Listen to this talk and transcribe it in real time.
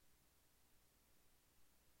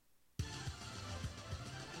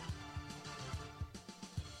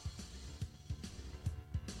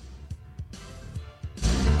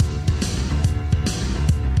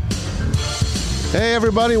Hey,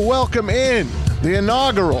 everybody, welcome in the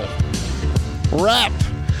inaugural Wrap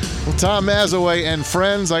with Tom Mazawey and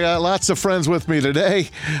friends. I got lots of friends with me today.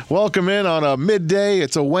 Welcome in on a midday.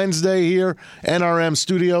 It's a Wednesday here. NRM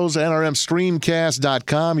Studios,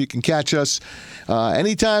 NRMStreamcast.com. You can catch us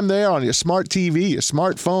anytime there on your smart TV, your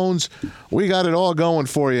smartphones. We got it all going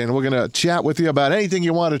for you, and we're going to chat with you about anything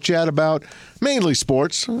you want to chat about, mainly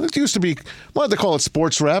sports. It used to be, wanted to call it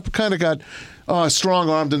sports wrap. Kind of got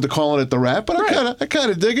strong-armed into calling it the Wrap, but I kind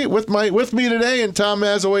of dig it. With me today and Tom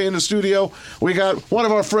Mazawey in the studio, we got one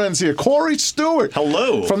of our friends here, Cory Stewart.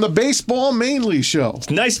 Hello. From the Baseball Mainly Show. It's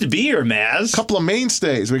nice to be here, Maz. Couple of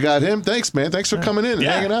mainstays. We got him. Thanks, man. Thanks for coming in and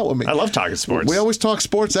hanging out with me. I love talking sports. We always talk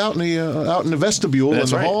sports out in the vestibule in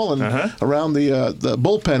the hall and around the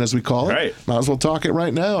bullpen, as we call it. Right. Might as well talk it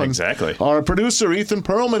right now. Exactly. And our producer, Ethan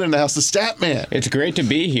Perlman, in the house, the stat man. It's great to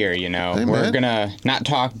be here, you know. Hey, we're going to not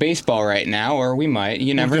talk baseball right now, or we might.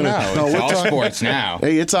 You never know. No, it's all sports now.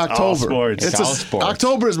 Hey, it's October. All sports. It's all sports.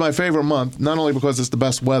 October is my favorite month, not only because it's the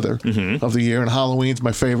best weather of the year, and Halloween's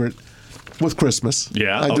my favorite with Christmas.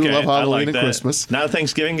 Yeah, I do love Halloween and that. Christmas. Not a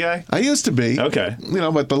Thanksgiving guy? I used to be. Okay.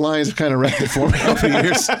 But the Lions have kind of wrecked it for me over the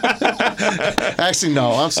years. Actually,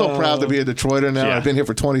 no. I'm so proud to be a Detroiter now. Yeah. I've been here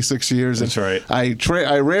for 26 years. That's right.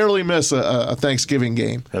 I rarely miss a Thanksgiving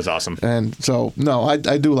game. That's awesome. And so, no, I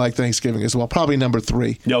do like Thanksgiving as well. Probably number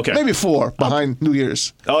 3. Okay. Maybe 4 behind New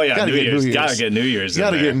Year's. Oh, yeah, New Year's. Gotta get New Year's in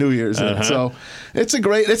there. Gotta get New Year's in. So it's a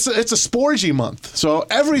sporgy month. So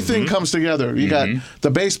everything comes together. You got the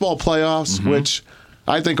baseball playoffs, which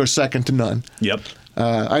I think are second to none. Yep.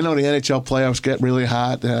 I know the NHL playoffs get really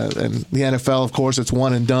hot, and the NFL, of course, it's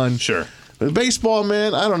one and done. Sure. But baseball,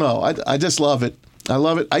 man, I don't know. I just love it. I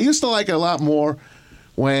love it. I used to like it a lot more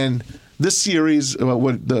when this series,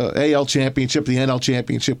 the AL Championship, the NL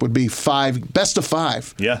Championship, would be best of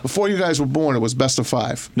 5. Yeah. Before you guys were born, it was best of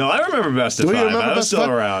 5. No, I remember best of 5. You remember I was best of still 5?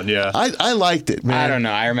 around, yeah. I liked it, man. I don't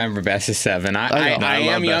know. I remember best of 7. I love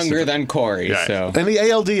am best younger of- than Cory, Right. so. And the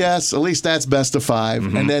ALDS, at least that's best of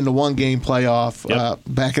 5. And then the one-game playoff,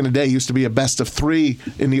 back in the day, used to be a best of 3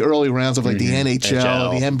 in the early rounds of like the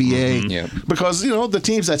NHL, the NBA. Yep. Because, the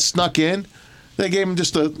teams that snuck in, they gave them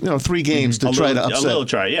just 3 games to try to upset. A little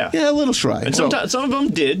try, yeah. Yeah, a little try. And some of them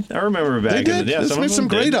did. I remember back They in did. the day. There's been some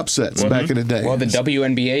great upsets back in the day. Well, the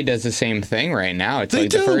WNBA does the same thing right now. It's They like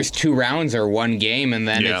do. the first 2 rounds are one game, and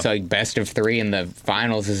then Yeah. it's like best of 3, and the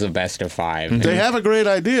finals is a best of 5. They have a great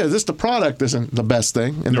idea. The product isn't the best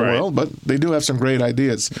thing in the Right. world, but they do have some great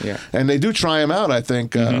ideas. Yeah. And they do try them out, I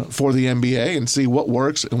think, for the NBA and see what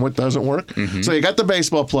works and what doesn't work. So you got the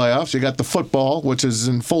baseball playoffs, you got the football, which is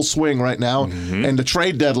in full swing right now, and the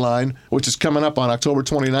trade deadline, which is coming up on October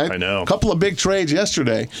 29th. I know. A couple of big trades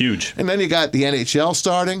yesterday. Huge. And then you got the NHL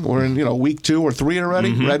starting. We're in week 2 or 3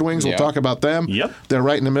 already. Red Wings, we'll Yeah. talk about them. Yep. They're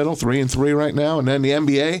right in the middle, 3-3 right now. And then the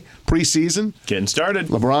NBA preseason. Getting started.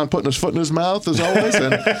 LeBron putting his foot in his mouth as always.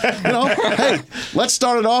 And, hey, let's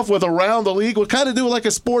start it off with Around the League. We'll kind of do like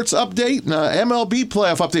a sports update and MLB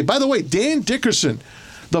playoff update. By the way, Dan Dickerson,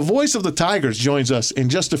 the voice of the Tigers, joins us in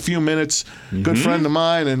just a few minutes. Good friend of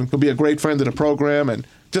mine, and he'll be a great friend of the program, and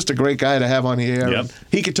just a great guy to have on the air. Yep. And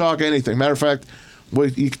he could talk anything. Matter of fact,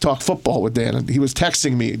 you could talk football with Dan. And he was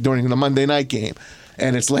texting me during the Monday night game,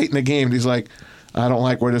 and it's late in the game, and he's like, I don't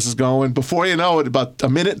like where this is going. Before you know it, about a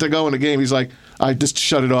minute to go in the game, he's like, I just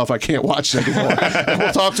shut it off. I can't watch it anymore. And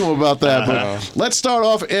we'll talk to him about that. But let's start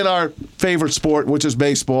off in our favorite sport, which is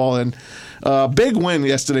baseball. And big win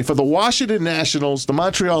yesterday for the Washington Nationals, the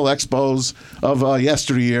Montreal Expos of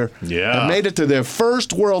yesteryear. Yeah. They made it to their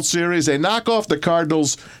first World Series. They knock off the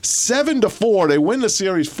Cardinals 7-4. They win the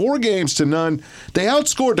series 4-0. They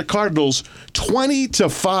outscored the Cardinals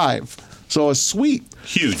 20-5. So a sweep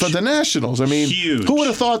Huge. for the Nationals. I mean, Huge. who would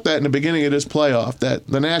have thought that in the beginning of this playoff, that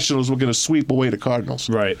the Nationals were going to sweep away the Cardinals?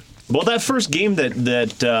 Right. Well, that first game that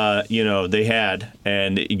they had,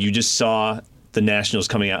 and you just saw the Nationals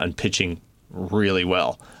coming out and pitching really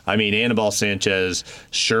well. I mean, Anibal Sanchez,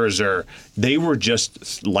 Scherzer, they were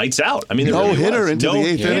just lights out. I mean, No hitter into the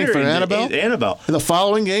 8th inning for Anibal. Anibal. The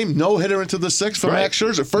following game, no hitter into the 6th for Max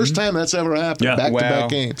Scherzer. First time that's ever happened. Yeah. Back-to-back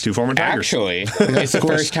games. 2 former Tigers. Actually, it's the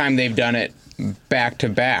first time they've done it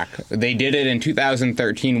back-to-back. They did it in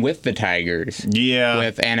 2013 with the Tigers. Yeah.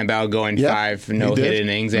 With Anibal going Yep, 5 no-hit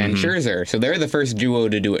innings and Scherzer. So they're the first duo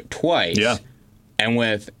to do it twice. Yeah. And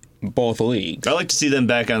with both leagues. I like to see them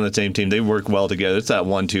back on the same team. They work well together. It's that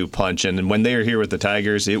 1-2 punch. And when they were here with the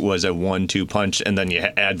Tigers, it was a 1-2 punch, and then you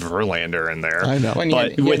add Verlander in there. I know. Well,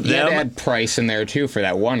 But you with them, had to add Price in there, too, for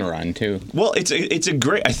that one run, too. well, it's a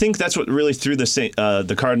great. I think that's what really threw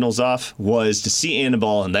the Cardinals off, was to see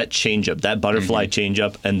Anibal and that changeup, that butterfly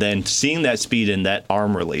changeup, and then seeing that speed and that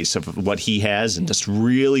arm release of what he has, and just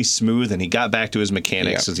really smooth. And he got back to his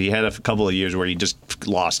mechanics, because he had a couple of years where he just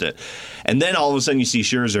lost it. And then all of a sudden you see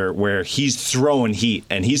Scherzer, where he's throwing heat,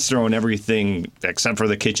 and he's throwing everything except for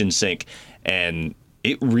the kitchen sink, and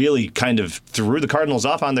it really kind of threw the Cardinals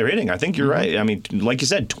off on their hitting. I think you're right. I mean, like you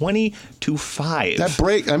said, 20-5.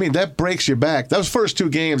 That breaks you back. Those first two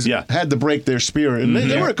games had to break their spirit. And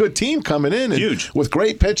they were a good team coming in. Huge. With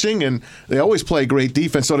great pitching, and they always play great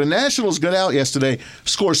defense. So the Nationals got out yesterday,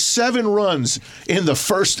 scored 7 runs in the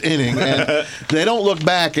first inning, and they don't look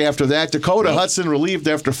back after that. Dakota Hudson relieved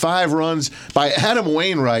after 5 runs by Adam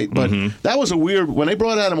Wainwright. But that was a weird, when they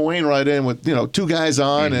brought Adam Wainwright in with 2 guys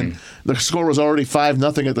on, and the score was already 5-0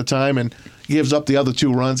 at the time, and gives up the other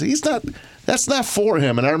 2 runs. That's not for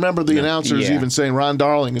him. And I remember the announcers even saying, Ron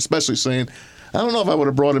Darling especially saying, I don't know if I would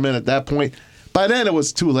have brought him in at that point. By then it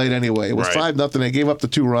was too late anyway. It was 5-0. They gave up the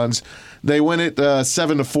 2 runs. They win it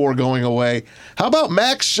 7-4 going away. How about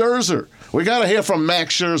Max Scherzer? We got to hear from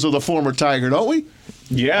Max Scherzer, the former Tiger, don't we?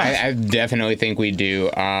 Yeah, I definitely think we do.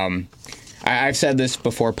 I've said this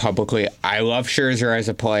before publicly. I love Scherzer as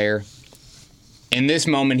a player. In this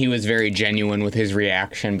moment, he was very genuine with his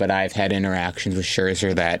reaction, but I've had interactions with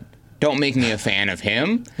Scherzer that don't make me a fan of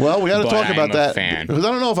him. Well, we got to talk about that. Fan. Because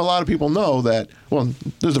I don't know if a lot of people know that, well,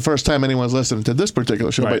 this is the first time anyone's listening to this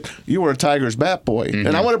particular show, but you were a Tigers bat boy. And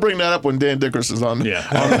I want to bring that up when Dan Dickerson's on.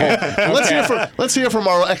 Let's hear from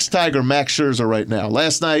our ex-Tiger, Max Scherzer, right now.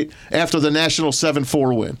 Last night, after the National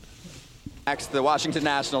 7-4 win. The Washington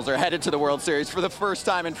Nationals are headed to the World Series for the first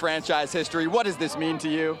time in franchise history. What does this mean to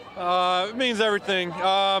you? It means everything.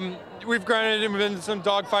 We've grinded and been in some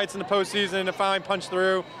dogfights in the postseason to finally punch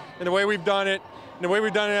through. And the way we've done it,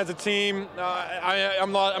 as a team,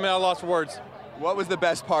 I'm at a loss for words. What was the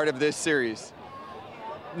best part of this series?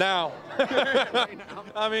 Now.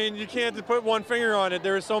 I mean, you can't put one finger on it.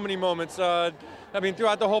 There were so many moments. Throughout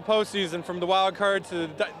the whole postseason, from the wild card to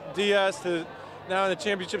the DS to now in the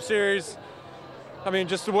championship series.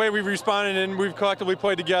 Just the way we've responded and we've collectively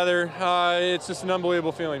played together, it's just an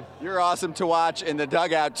unbelievable feeling. You're awesome to watch in the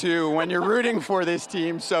dugout, too, when you're rooting for this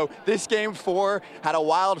team. So this game 4 had a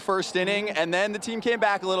wild first inning, and then the team came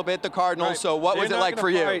back a little bit, the Cardinals. Right. So what was it like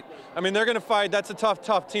for you? They're going to fight. That's a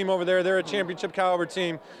tough team over there. They're a championship caliber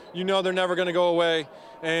team. You know they're never going to go away.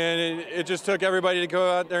 And it just took everybody to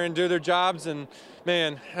go out there and do their jobs, and,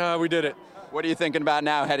 man, we did it. What are you thinking about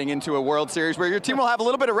now heading into a World Series where your team will have a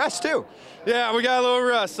little bit of rest, too? Yeah, we got a little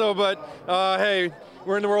rest, hey,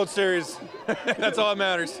 we're in the World Series. That's all that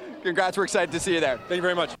matters. Congrats. We're excited to see you there. Thank you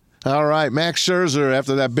very much. All right, Max Scherzer,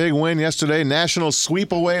 after that big win yesterday, Nationals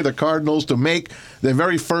sweep away the Cardinals to make their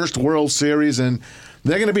very first World Series, and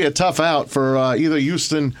they're going to be a tough out for either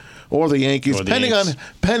Houston or the Yankees,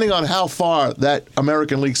 depending on how far that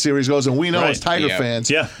American League Series goes. And we know as Tiger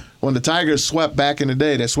fans, when the Tigers swept back in the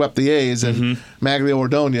day, they swept the A's, and Maglio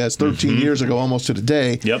Ordonez, 13 years ago, almost to the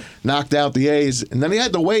day, knocked out the A's. And then he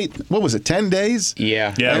had to wait, 10 days?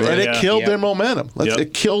 Yeah. And it killed their momentum.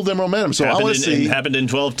 It killed their momentum. So I want to see. It happened in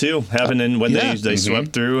 12, too. Happened when they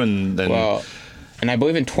swept through. And then. Well, and I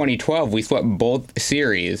believe in 2012 we swept both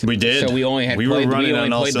series. We did. So we only were running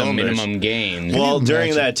on all played cylinders. the minimum games. Well,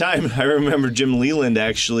 during that time, I remember Jim Leland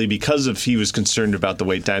actually, because he was concerned about the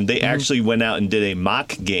wait time, they actually went out and did a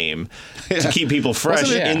mock game to keep people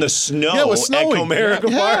fresh in the snow it was snowing. at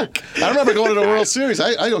Comerica Park. I remember going to the World Series.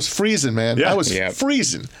 I was freezing, man. Yeah. I was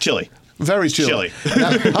freezing. Chilly. Very chilly.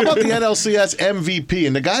 Now, how about the NLCS MVP?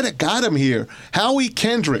 And the guy that got him here, Howie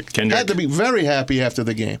Kendrick, had to be very happy after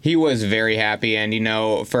the game. He was very happy. And,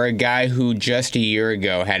 for a guy who just a year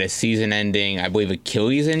ago had a season-ending, I believe,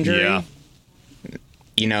 Achilles injury,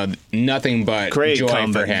 nothing but great joy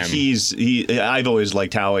comeback. for him. I've always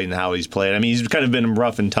liked Howie and how he's played. He's kind of been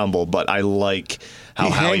rough and tumble, but I like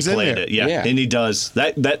how he played it. Yeah, and he does.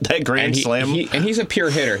 That grand slam. And he's a pure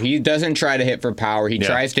hitter. He doesn't try to hit for power. He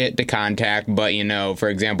tries to hit the contact, but, for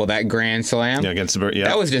example, that grand slam, against the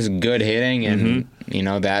that was just good hitting, and,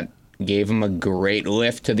 that gave him a great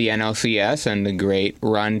lift to the NLCS and a great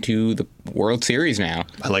run to the World Series now.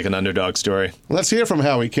 I like an underdog story. Let's hear from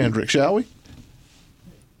Howie Kendrick, shall we?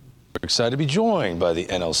 We're excited to be joined by the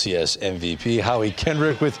NLCS MVP, Howie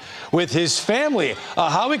Kendrick, with his family.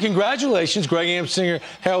 Howie, congratulations. Greg Amsinger,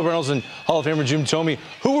 Harold Reynolds, and Hall of Famer Jim Thome.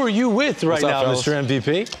 Who are you with right now, Mr.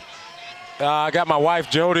 MVP? I got my wife,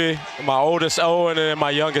 Jody, my oldest, Owen, and my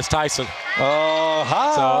youngest, Tyson. Oh,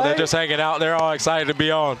 hi. So they're just hanging out. They're all excited to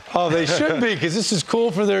be on. Oh, they should be, because this is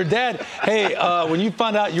cool for their dad. Hey, when you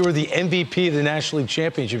found out you were the MVP of the National League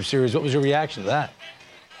Championship Series, what was your reaction to that?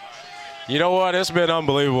 You know what? It's been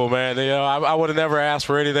unbelievable, man. You know, I would have never asked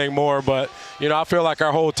for anything more, but, you know, I feel like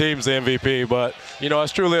our whole team's the MVP. But, you know,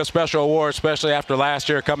 it's truly a special award, especially after last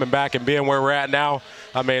year coming back and being where we're at now.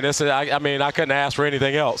 I mean, I couldn't ask for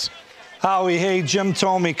anything else. Howie, hey, Jim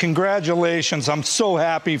told me, congratulations. I'm so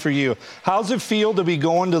happy for you. How's it feel to be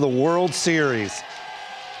going to the World Series?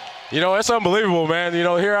 You know, it's unbelievable, man. You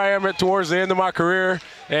know, here I am towards the end of my career,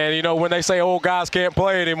 and, you know, when they say old guys can't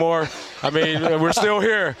play anymore, I mean, we're still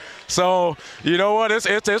here. So, you know what,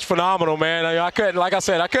 it's phenomenal, man. Like I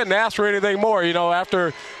said, I couldn't ask for anything more. You know,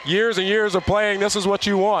 after years and years of playing, this is what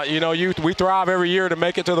you want. You know, we thrive every year to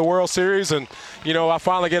make it to the World Series, and, you know, I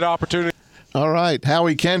finally get an opportunity. All right,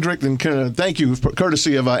 Howie Kendrick, and thank you,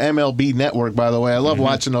 courtesy of MLB Network, by the way. I love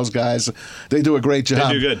watching those guys. They do a great job.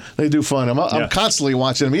 They do good. They do fun. I'm constantly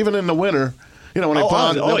watching them, even in the winter. You know, when they put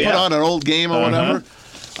on an old game or whatever,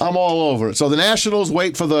 I'm all over it. So the Nationals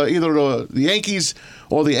wait for either the Yankees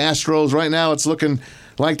or the Astros. Right now it's looking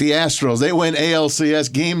like the Astros. They win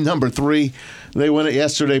ALCS game number 3. They win it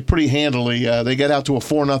yesterday pretty handily. They get out to a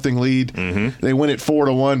 4-0 lead. They win it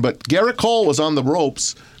 4-1. But Garrett Cole was on the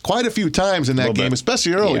ropes quite a few times in that game,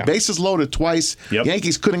 especially early. Yeah. Bases loaded twice. Yep.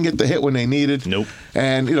 Yankees couldn't get the hit when they needed. Nope.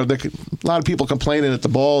 And, you know, a lot of people complaining that the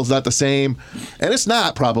ball is not the same. And it's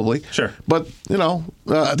not, probably. Sure. But, you know,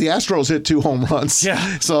 the Astros hit 2 home runs.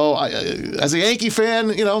 Yeah. So, as a Yankee fan,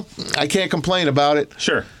 you know, I can't complain about it.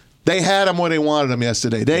 Sure. They had him where they wanted him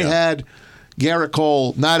yesterday. They had Garrett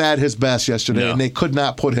Cole not at his best yesterday, and they could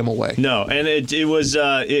not put him away. No, and it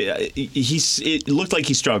looked like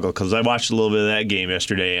he struggled, because I watched a little bit of that game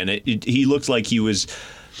yesterday, and he looked like he was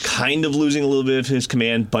kind of losing a little bit of his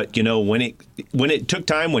command. But, you know, when it took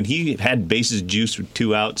time, when he had bases juiced with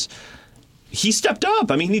 2 outs, he stepped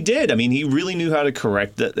up. I mean, he did. I mean, he really knew how to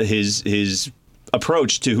correct his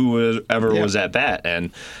approach to whoever was at bat,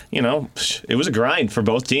 and, you know, it was a grind for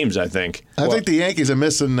both teams, I think. I think the Yankees are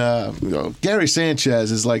missing Gary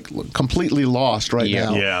Sanchez is like completely lost right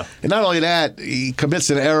now. Yeah. And not only that, he commits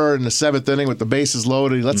an error in the 7th inning with the bases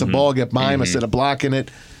loaded. He lets a ball get by him instead of blocking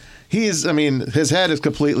it. His head is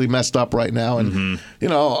completely messed up right now. And, you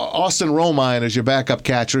know, Austin Romine is your backup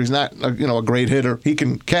catcher. He's not, a great hitter. He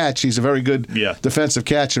can catch. He's a very good defensive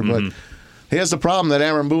catcher, but here's the problem that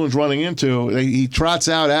Aaron Boone's running into. He trots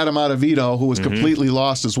out Adam Ottavino, who was completely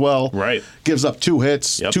lost as well. Right. Gives up 2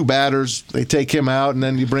 hits, 2 batters. They take him out, and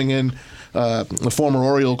then you bring in the former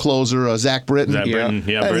Oriole closer, Zach Britton. And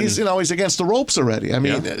he's against the ropes already. I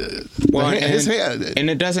mean, and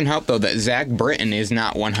it doesn't help, though, that Zach Britton is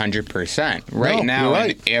not 100% right now.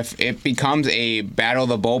 Right. If it becomes a battle of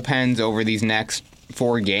the bullpens over these next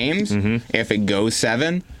 4 games, if it goes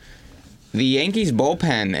 7, the Yankees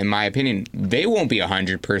bullpen, in my opinion, they won't be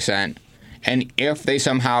 100%. And if they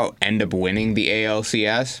somehow end up winning the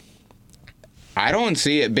ALCS, I don't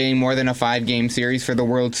see it being more than a 5-game series for the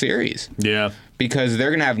World Series. Yeah. Because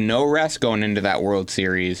they're going to have no rest going into that World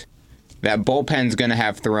Series. That bullpen's going to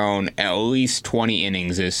have thrown at least 20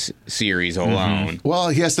 innings this series alone. Well,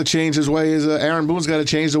 he has to change his ways. Aaron Boone's got to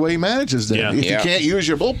change the way he manages them. Yeah. If you can't use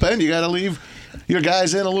your bullpen, you got to leave your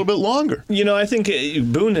guys in a little bit longer. You know, I think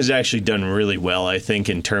Boone has actually done really well, I think,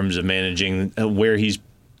 in terms of managing where he's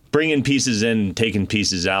bringing pieces in, taking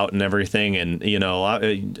pieces out and everything. And, you know,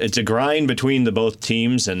 it's a grind between the both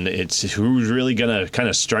teams, and it's who's really going to kind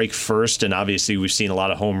of strike first. And obviously we've seen a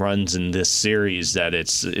lot of home runs in this series that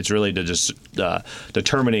it's really the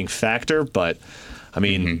determining factor. But, I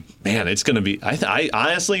mean, man, it's going to be – I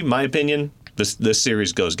honestly, my opinion, this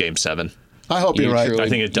series goes Game 7. I hope you're right. I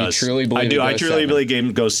think it does. You truly believe I do. I truly believe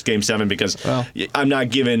it goes Game 7 because I'm not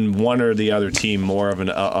giving one or the other team more of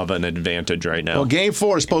an advantage right now. Well, Game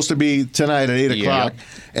 4 is supposed to be tonight at 8 o'clock,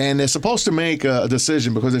 and they're supposed to make a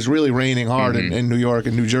decision because it's really raining hard in New York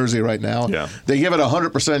and New Jersey right now. Yeah. They give it a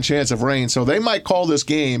 100% chance of rain, so they might call this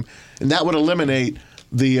game, and that would eliminate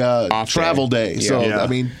the travel day. So, I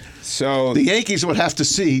mean, the Yankees would have to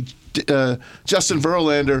see Justin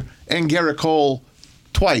Verlander and Garrett Cole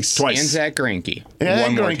twice. And Zach Greinke. And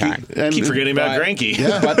one more time. Keep forgetting about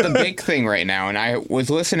Greinke. But the big thing right now, and I was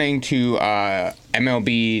listening to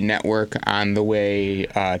MLB Network on the way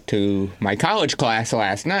to my college class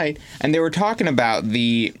last night, and they were talking about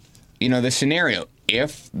the scenario.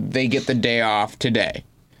 If they get the day off today,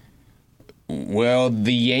 Will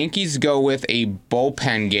the Yankees go with a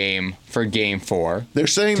bullpen game for Game 4? They're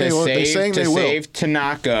saying they will. They're saying they will. To save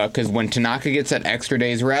Tanaka, because when Tanaka gets that extra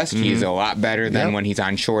day's rest, he's a lot better than when he's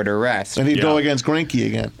on shorter rest. And he'd go against Greinke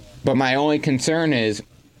again. But my only concern is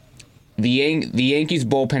the Yankees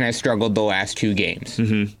bullpen has struggled the last 2 games.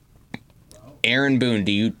 Mm-hmm. Aaron Boone,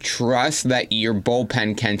 do you trust that your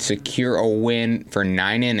bullpen can secure a win for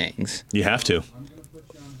 9 innings? You have to.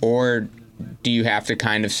 Or do you have to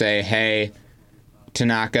kind of say, hey,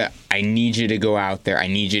 Tanaka, I need you to go out there. I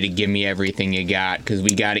need you to give me everything you got because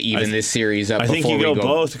we got to even this series up. I think you go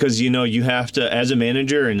both because, you have to, as a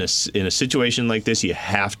manager in a situation like this, you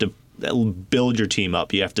have to build your team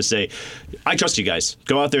up. You have to say, I trust you guys.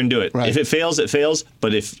 Go out there and do it. Right. If it fails, it fails.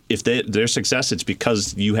 But if their success, it's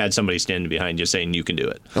because you had somebody standing behind you saying you can do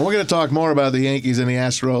it. And we're going to talk more about the Yankees and the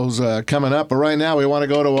Astros coming up. But right now we want to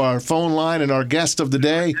go to our phone line and our guest of the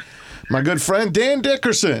day. My good friend Dan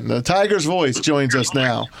Dickerson, the Tigers voice, joins us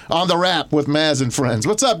now on The Wrap with Maz and Friends.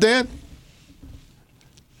 What's up, Dan?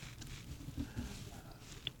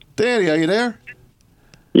 Danny, are you there?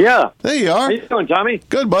 Yeah. There you are. How you doing, Tommy?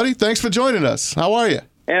 Good, buddy. Thanks for joining us. How are you?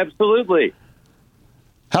 Absolutely.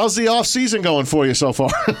 How's the off-season going for you so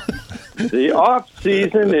far? The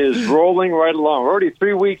off-season is rolling right along. We're already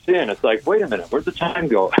 3 weeks in. It's like, wait a minute, where'd the time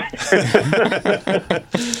go?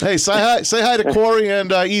 Hey, say hi to Cory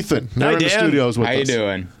and Ethan. They're in the studios with us. How you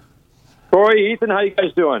doing? Cory, Ethan, how you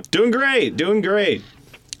guys doing? Doing great.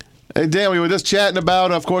 Hey, Dan, we were just chatting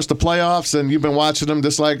about, of course, the playoffs, and you've been watching them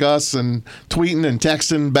just like us and tweeting and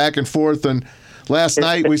texting back and forth. And last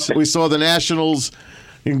night we saw the Nationals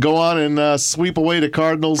go on and sweep away the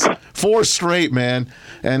Cardinals 4 straight, man.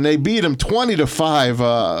 And they beat them 20-5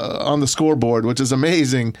 on the scoreboard, which is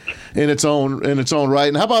amazing in its own right.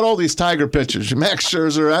 And how about all these Tiger pitchers? Max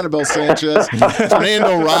Scherzer, Anibal Sanchez,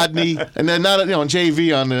 Fernando Rodney, and then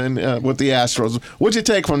JV on with the Astros. What'd you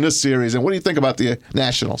take from this series, and what do you think about the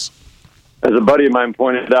Nationals? As a buddy of mine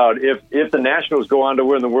pointed out, if the Nationals go on to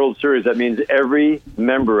win the World Series, that means every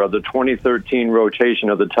member of the 2013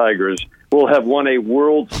 rotation of the Tigers will have won a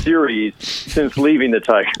World Series since leaving the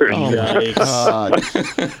Tigers. Oh, my God.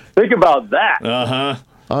 Think about that. Uh-huh.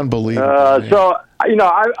 Unbelievable. So,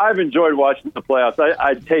 I've enjoyed watching the playoffs.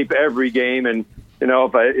 I tape every game, and,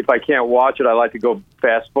 if I can't watch it, I like to go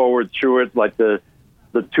fast forward through it, like the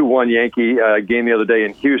 2-1 Yankee game the other day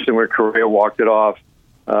in Houston where Correa walked it off.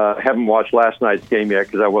 Haven't watched last night's game yet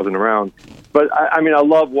because I wasn't around. But, I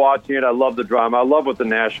love watching it. I love the drama. I love what the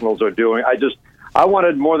Nationals are doing. I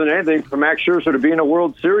wanted more than anything for Max Scherzer to be in a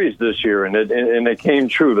World Series this year, and it came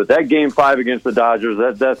true. But that Game 5 against the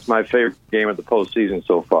Dodgers, that's my favorite game of the postseason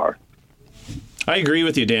so far. I agree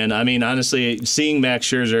with you, Dan. Honestly, seeing Max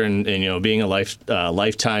Scherzer and being a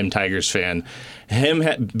lifetime Tigers fan, him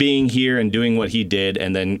being here and doing what he did,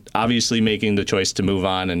 and then obviously making the choice to move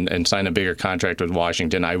on and sign a bigger contract with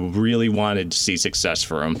Washington, I really wanted to see success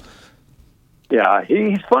for him. Yeah,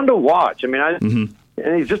 he's fun to watch. And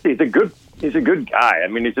he's a good guy.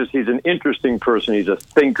 He's an interesting person. He's a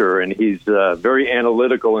thinker, and he's very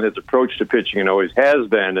analytical in his approach to pitching, and always has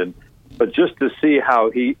been. But just to see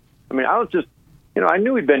how I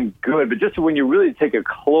knew he'd been good, but just when you really take a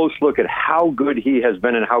close look at how good he has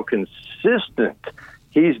been and how consistent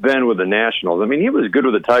he's been with the Nationals. He was good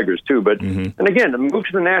with the Tigers too, but and again, to move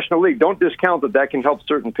to the National League, don't discount that can help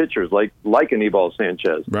certain pitchers like Anibal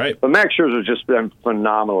Sanchez. Right. But Max Scherzer's just been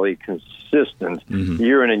phenomenally consistent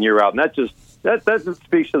year in and year out, and that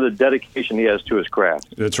speaks to the dedication he has to his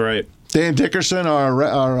craft. That's right. Dan Dickerson,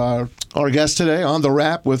 our guest today on The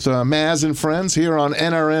Wrap with Maz and Friends here on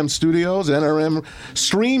NRM Studios, NRM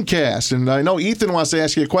Streamcast. And I know Ethan wants to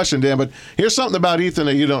ask you a question, Dan, but here's something about Ethan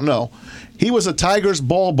that you don't know. He was a Tigers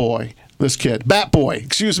ball boy, this kid. Bat boy,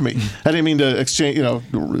 excuse me. I didn't mean to exchange,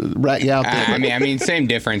 rat you out there. Same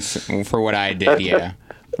difference for what I did, yeah.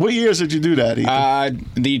 What years did you do that,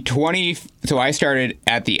 Ethan? So I started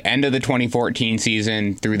at the end of the 2014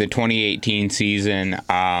 season through the 2018 season.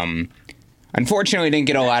 Unfortunately, didn't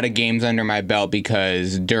get a lot of games under my belt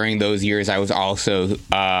because during those years I was also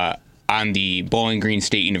on the Bowling Green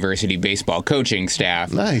State University baseball coaching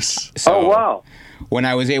staff. Nice. So wow. When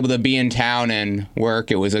I was able to be in town and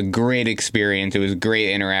work, it was a great experience. It was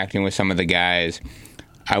great interacting with some of the guys.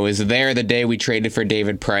 I was there the day we traded for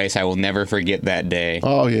David Price. I will never forget that day.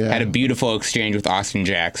 Oh, yeah. Had a beautiful exchange with Austin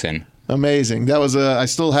Jackson. Amazing. That was I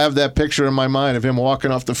still have that picture in my mind of him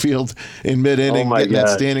walking off the field in mid-inning, getting that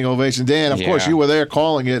standing ovation. Dan, of course, you were there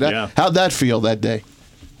calling it. Yeah. How'd that feel that day?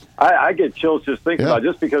 I get chills just thinking about it,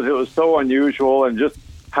 just because it was so unusual and just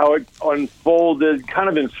how it unfolded kind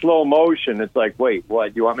of in slow motion. It's like, wait,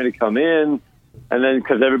 what? You want me to come in? And then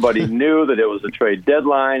because everybody knew that it was a trade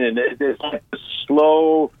deadline, and it's like a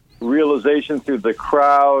slow realization through the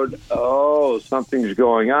crowd, oh, something's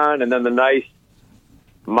going on. And then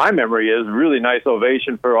my memory is really nice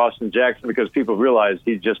ovation for Austin Jackson because people realized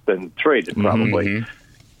he'd just been traded probably.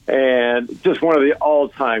 Mm-hmm. And just one of the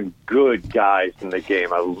all-time good guys in the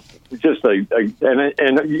game. And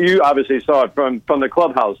you obviously saw it from the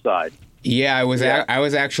clubhouse side. Yeah, I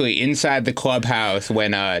was actually inside the clubhouse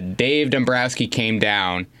when Dave Dombrowski came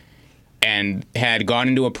down and had gone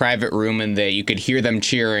into a private room, and you could hear them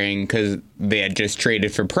cheering because they had just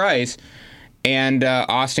traded for Price. And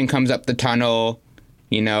Austin comes up the tunnel.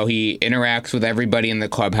 You know, he interacts with everybody in the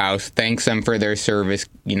clubhouse, thanks them for their service,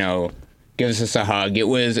 you know, gives us a hug. It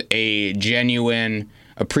was a genuine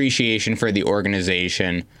appreciation for the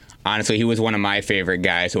organization. Honestly, he was one of my favorite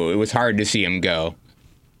guys, so it was hard to see him go.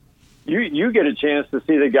 You get a chance to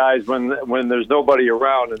see the guys when there's nobody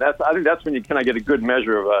around, and I think that's when you kind of get a good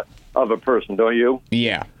measure of a person, don't you?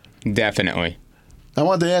 Yeah, definitely. I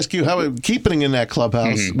wanted to ask you how keeping in that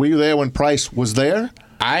clubhouse. Mm-hmm. Were you there when Price was there?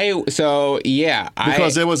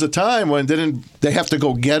 Because there was a time when didn't they have to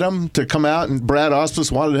go get him to come out, and Brad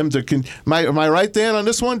Auspis wanted him to. Am I right, Dan, on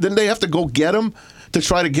this one? Didn't they have to go get him to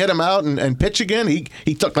try to get him out and pitch again?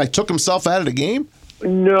 He took himself out of the game.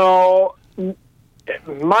 No.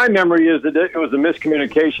 My memory is that it was a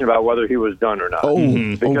miscommunication about whether he was done or not.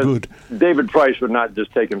 Good. David Price would not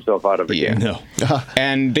just take himself out of a game. No.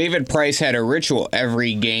 And David Price had a ritual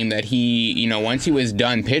every game that he, you know, once he was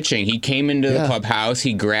done pitching, he came into the clubhouse,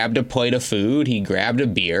 he grabbed a plate of food, he grabbed a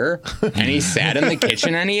beer, and he sat in the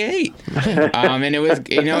kitchen and he ate. And it was,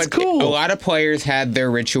 you know, cool. A lot of players had their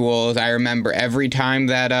rituals. I remember every time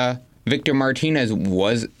that Victor Martinez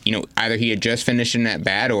was, you know, either he had just finished an at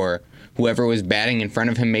bat or whoever was batting in front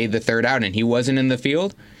of him made the third out and he wasn't in the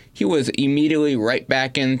field, he was immediately right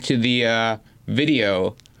back into the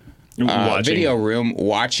video room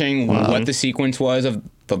watching what the sequence was of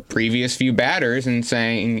the previous few batters and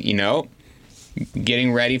saying, you know,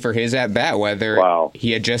 getting ready for his at-bat, whether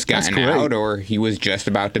he had just gotten out or he was just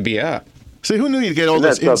about to be up. See, who knew you'd get all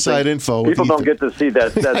this inside info? People don't get to see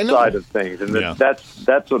that side of things, and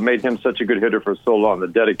that's what made him such a good hitter for so long. The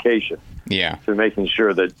dedication, to making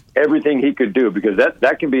sure that everything he could do, because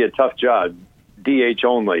that can be a tough job, DH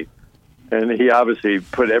only, and he obviously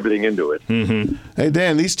put everything into it. Mm-hmm. Hey,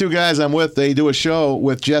 Dan, these two guys I'm with, they do a show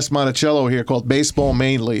with Jess Monticello here called Baseball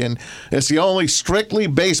Mainly, and it's the only strictly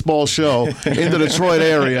baseball show in the Detroit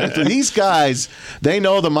area. So these guys, they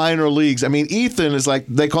know the minor leagues. I mean, Ethan is like,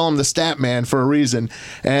 they call him the stat man for a reason,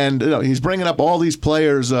 and you know, he's bringing up all these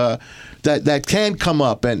players that can come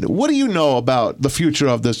up. And what do you know about the future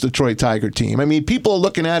of this Detroit Tiger team? I mean, people are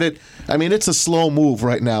looking at it. I mean, it's a slow move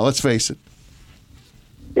right now, let's face it.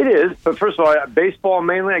 It is, but first of all, Baseball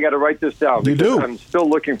Mainly, I got to write this down. You do. I'm still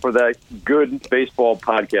looking for that good baseball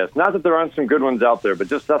podcast. Not that there aren't some good ones out there, but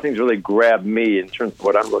just nothing's really grabbed me in terms of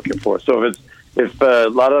what I'm looking for. So if a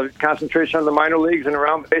lot of concentration on the minor leagues and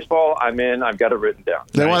around baseball, I'm in. I've got it written down.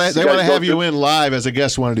 They want to have you in live as a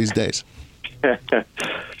guest one of these days.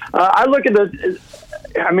 I look at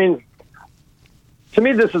I mean, to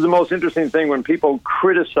me, this is the most interesting thing when people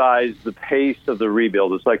criticize the pace of the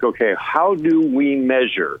rebuild. It's like, okay, how do we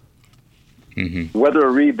measure whether a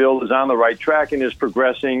rebuild is on the right track and is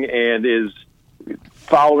progressing and is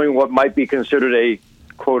following what might be considered a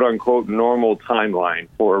quote-unquote normal timeline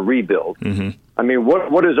for a rebuild? Mm-hmm. I mean,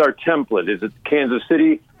 what is our template? Is it Kansas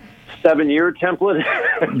City 7-year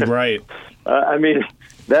template? Right. I mean,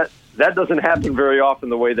 that doesn't happen very often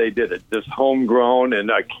the way they did it. Just homegrown and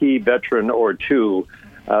a key veteran or two.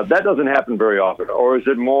 That doesn't happen very often. Or is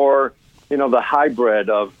it more, you know, the hybrid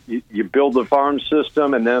of you build the farm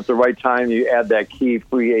system and then at the right time you add that key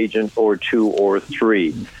free agent or two or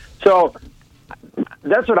three. So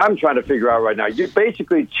that's what I'm trying to figure out right now. You're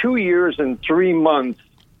basically 2 years and 3 months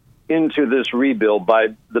into this rebuild by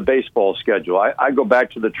the baseball schedule. I go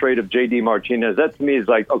back to the trade of J.D. Martinez. That to me is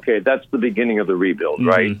like, okay, that's the beginning of the rebuild,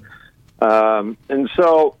 right? And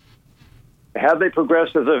so have they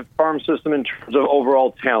progressed as a farm system in terms of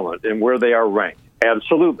overall talent and where they are ranked?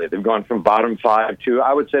 Absolutely. They've gone from bottom 5 to,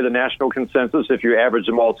 I would say, the national consensus. If you average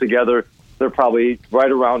them all together, they're probably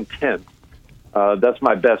right around 10th. That's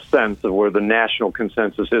my best sense of where the national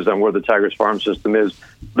consensus is on where the Tigers farm system is.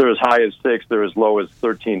 They're as high as 6. They're as low as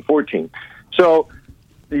 13, 14. So,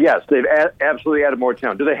 yes, they've absolutely added more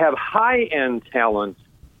talent. Do they have high-end talent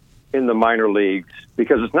in the minor leagues?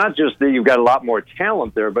 Because it's not just that you've got a lot more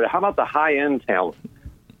talent there, but how about the high-end talent?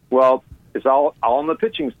 Well, it's all on the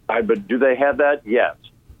pitching side, but do they have that? Yes.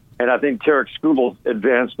 And I think Tarek Skubal's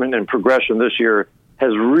advancement and progression this year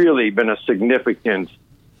has really been a significant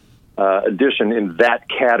addition in that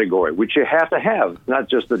category, which you have to have, not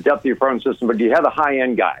just the depth of your farm system, but you have the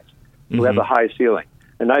high-end guys who have the high ceiling.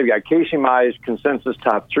 And now you've got Casey Mize, consensus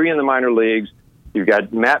top 3 in the minor leagues. You've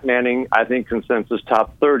got Matt Manning, I think consensus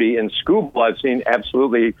top 30. And Scooble, I've seen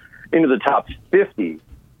absolutely into the top 50.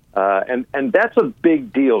 And that's a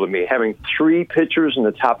big deal to me, having 3 pitchers in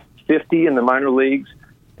the top 50 in the minor leagues.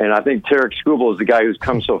 And I think Tarek Skubal is the guy who's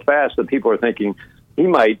come so fast that people are thinking he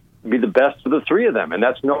might be the best of the 3 of them. And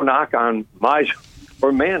that's no knock on Mize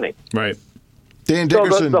or Manning. Right. Dan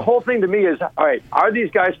Dickerson. So the whole thing to me is, all right, are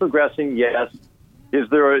these guys progressing? Yes. Is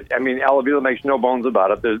there Alavila makes no bones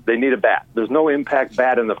about it. They need a bat. There's no impact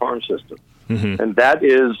bat in the farm system. And that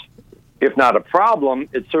is, if not a problem,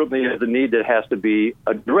 it certainly is a need that has to be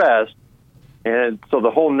addressed. And so the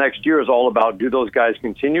whole next year is all about, do those guys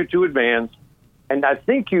continue to advance? And I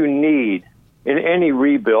think you need, in any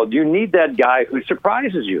rebuild, you need that guy who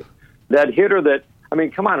surprises you. That hitter that,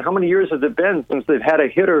 come on, how many years has it been since they've had a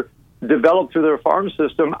hitter develop through their farm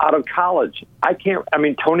system out of college?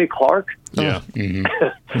 Tony Clark? Yeah.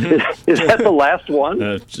 Is that the last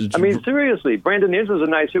one? Seriously, Brandon Inns was a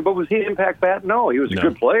nice hitter, but was he an impact bat? No, he was a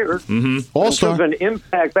good player. All-star. An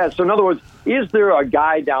impact bat. So in other words, is there a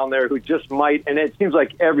guy down there who just might, and it seems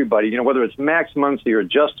like everybody, whether it's Max Muncy or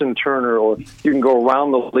Justin Turner, or you can go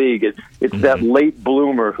around the league, it's that late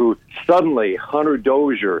bloomer who suddenly, Hunter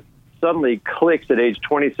Dozier, suddenly clicks at age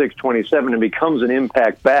 26, 27 and becomes an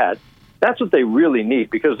impact bat. That's what they really need,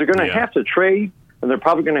 because they're going to have to trade, and they're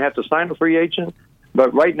probably going to have to sign a free agent.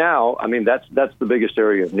 But right now, that's the biggest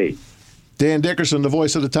area of need. Dan Dickerson, the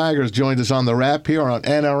voice of the Tigers, joined us on the Wrap here on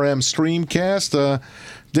NRM Streamcast.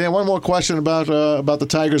 Dan, one more question about the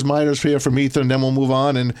Tigers minors here from Ethan, and then we'll move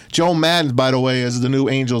on. And Joe Madden, by the way, is the new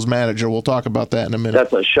Angels manager. We'll talk about that in a minute.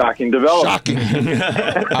 That's a shocking development.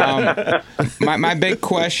 My big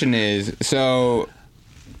question is, so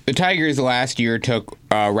the Tigers last year took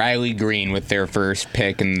Riley Green with their first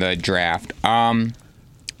pick in the draft.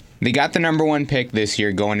 They got the number 1 pick this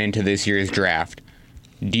year going into this year's draft.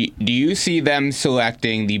 Do you see them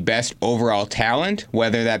selecting the best overall talent,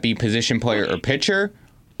 whether that be position player or pitcher?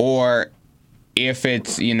 Or if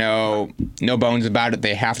it's, no bones about it,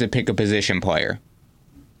 they have to pick a position player?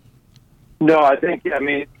 No, I think,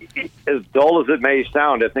 as dull as it may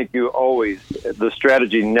sound, I think the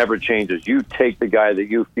strategy never changes. You take the guy that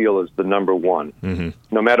you feel is the number 1,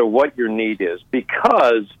 no matter what your need is,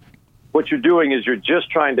 because what you're doing is you're just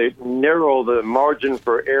trying to narrow the margin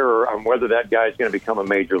for error on whether that guy is going to become a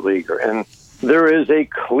major leaguer. And there is a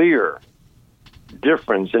clear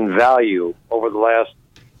difference in value over the last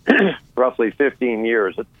roughly 15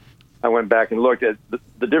 years. I went back and looked at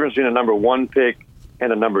the difference between a number 1 pick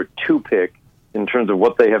and a number 2 pick in terms of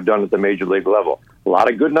what they have done at the major league level. A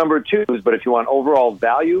lot of good number 2s, but if you want overall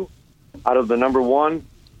value out of the number 1,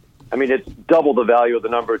 it's double the value of the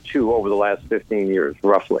number 2 over the last 15 years,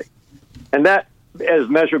 roughly. And that is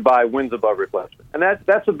measured by wins above replacement. And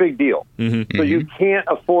that's a big deal. So you can't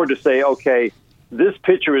afford to say, okay, this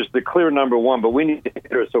pitcher is the clear number 1, but we need a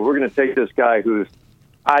hitter, so we're going to take this guy who's,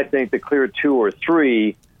 I think, the clear 2 or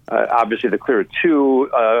 3, obviously the clear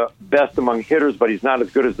 2, best among hitters, but he's not as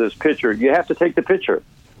good as this pitcher. You have to take the pitcher.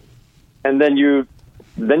 And then you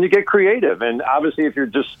get creative. And obviously if you're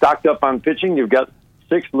just stocked up on pitching, you've got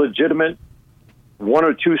 6 legitimate 1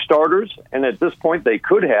 or 2 starters, and at this point they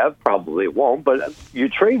could have, probably won't, but you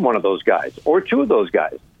trade one of those guys or 2 of those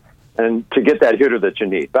guys and to get that hitter that you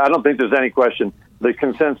need. But I don't think there's any question. The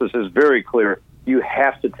consensus is very clear. You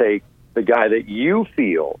have to take the guy that you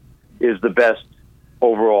feel is the best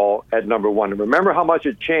overall at number 1. And remember how much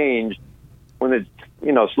it changed when they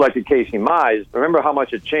selected Casey Mize. Remember how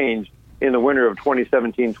much it changed in the winter of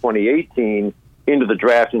 2017-2018 into the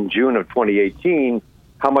draft in June of 2018,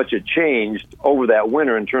 how much it changed over that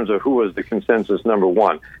winter in terms of who was the consensus number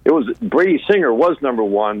 1. It was Brady Singer was number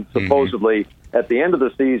 1, supposedly, at the end of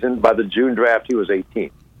the season. By the June draft, he was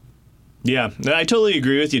 18th. Yeah, I totally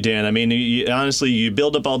agree with you, Dan. Honestly, you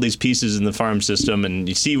build up all these pieces in the farm system, and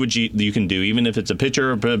you see what you can do, even if it's a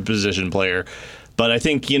pitcher or a position player. But I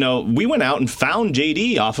think, we went out and found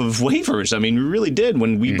JD off of waivers. We really did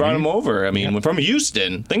when we brought him over. From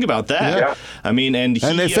Houston. Think about that. Yeah. And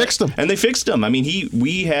they fixed him. And they fixed him.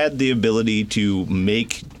 We had the ability to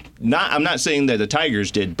make. I'm not saying that the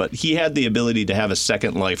Tigers did, but he had the ability to have a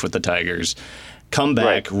second life with the Tigers. Come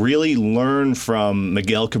back, really learn from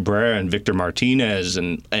Miguel Cabrera and Victor Martinez,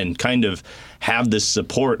 and kind of have this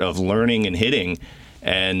support of learning and hitting.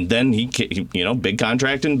 And then he big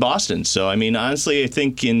contract in Boston. So, honestly, I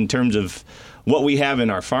think in terms of what we have in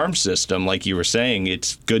our farm system, like you were saying,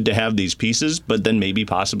 it's good to have these pieces, but then maybe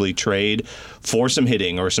possibly trade for some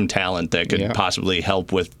hitting or some talent that could possibly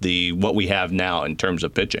help with what we have now in terms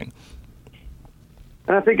of pitching.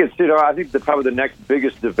 And I think I think probably the next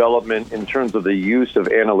biggest development in terms of the use of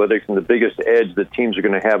analytics and the biggest edge that teams are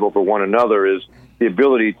going to have over one another is the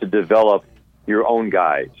ability to develop your own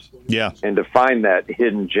guys. Yeah. And to find that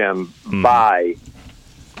hidden gem by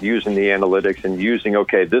using the analytics and using,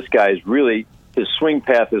 okay, this guy's really, his swing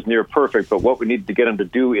path is near perfect, but what we need to get him to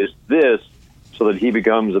do is this so that he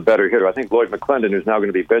becomes a better hitter. I think Lloyd McClendon, who's now going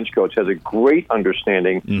to be bench coach, has a great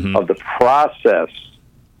understanding of the process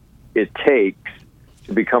it takes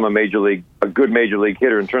to become a good major league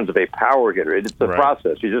hitter in terms of a power hitter. It's the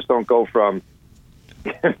process. You just don't go from,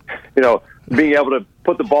 being able to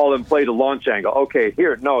put the ball in play to launch angle. Okay,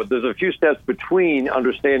 here, no, there's a few steps between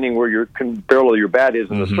understanding where your barrel of your bat is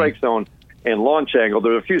in the strike zone and launch angle.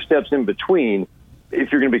 There's a few steps in between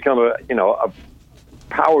if you're going to become a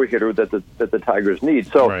power hitter that the Tigers need.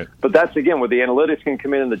 So, but that's again where the analytics can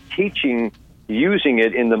come in and the teaching, using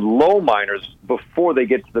it in the low minors before they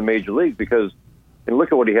get to the major league. Because and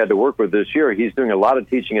look at what he had to work with this year. He's doing a lot of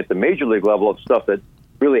teaching at the major league level of stuff that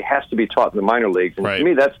really has to be taught in the minor leagues. And to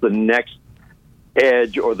me, that's the next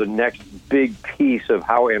edge or the next big piece of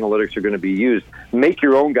how analytics are going to be used. Make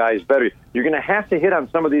your own guys better. You're going to have to hit on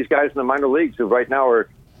some of these guys in the minor leagues who right now are,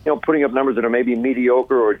 putting up numbers that are maybe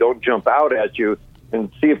mediocre or don't jump out at you,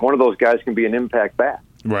 and see if one of those guys can be an impact bat.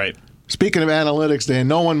 Right. Speaking of analytics, Dan,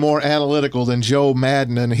 no one more analytical than Joe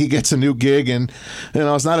Madden, and he gets a new gig, and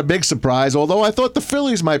it's not a big surprise, although I thought the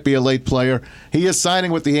Phillies might be a late player. He is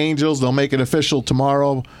signing with the Angels. They'll make it official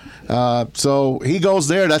tomorrow. So he goes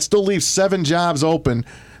there. That still leaves 7 jobs open.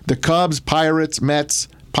 The Cubs, Pirates, Mets,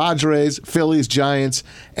 Padres, Phillies, Giants,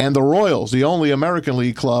 and the Royals, the only American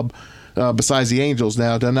League club besides the Angels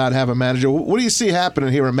now, do not have a manager. What do you see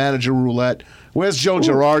happening here in manager roulette? Where's Joe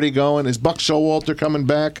Girardi going? Is Buck Showalter coming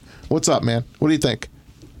back? What's up, man? What do you think?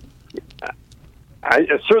 I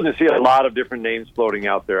certainly see a lot of different names floating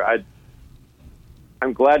out there.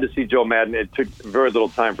 I'm glad to see Joe Madden. It took very little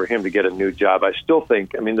time for him to get a new job. I still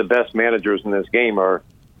think, the best managers in this game are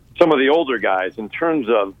some of the older guys in terms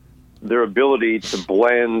of their ability to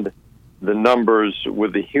blend the numbers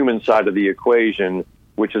with the human side of the equation,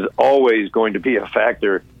 which is always going to be a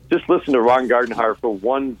factor. Just listen to Ron Gardenhire for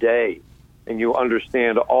one day, and you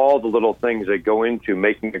understand all the little things that go into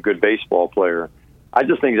making a good baseball player. I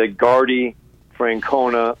just think that Gardy,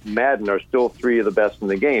 Francona, Madden are still 3 of the best in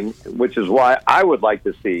the game, which is why I would like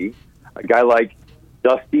to see a guy like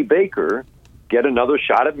Dusty Baker get another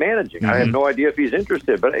shot at managing. I have no idea if he's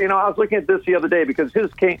interested, but I was looking at this the other day because his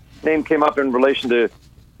name came up in relation to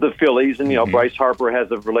the Phillies, and Bryce Harper has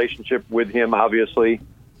a relationship with him, obviously.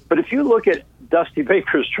 But if you look at Dusty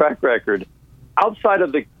Baker's track record, outside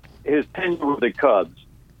of his tenure with the Cubs,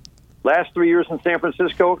 last 3 years in San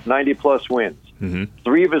Francisco, 90-plus wins.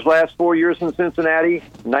 3 of his last 4 years in Cincinnati,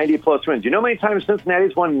 90-plus wins. You know how many times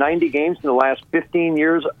Cincinnati's won 90 games in the last 15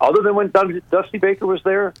 years, other than when Dusty Baker was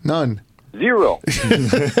there? None. 0.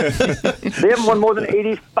 They haven't won more than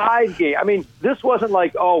 85 games. This wasn't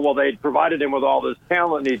like, they provided him with all this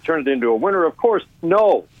talent and he turned it into a winner. Of course,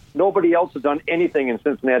 no. Nobody else has done anything in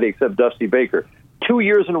Cincinnati except Dusty Baker. 2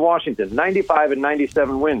 years in Washington, 95 and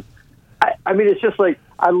 97 wins. It's just like,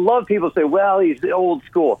 I love people say, well, he's old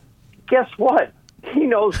school. Guess what? He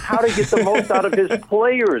knows how to get the most out of his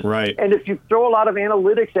players. Right. And if you throw a lot of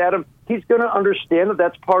analytics at him, he's going to understand that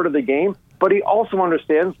that's part of the game. But he also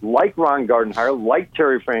understands, like Ron Gardenhire, like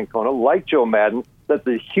Terry Francona, like Joe Madden, that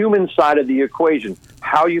the human side of the equation,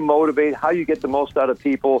 how you motivate, how you get the most out of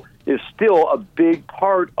people, is still a big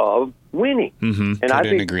part of winning. And I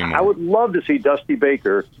think I would love to see Dusty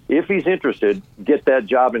Baker, if he's interested, get that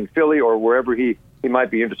job in Philly or wherever he might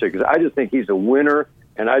be interested, because I just think he's a winner,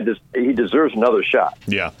 and he deserves another shot.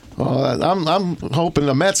 Yeah. Well, I'm hoping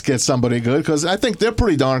the Mets get somebody good because I think they're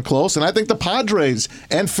pretty darn close, and I think the Padres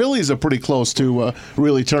and Phillies are pretty close to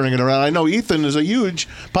really turning it around. I know Ethan is a huge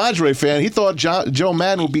Padre fan. He thought Joe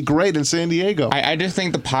Madden would be great in San Diego. I just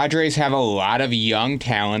think the Padres have a lot of young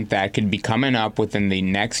talent that could be coming up within the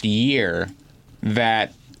next year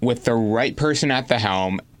that, with the right person at the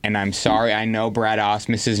helm, and I'm sorry, I know Brad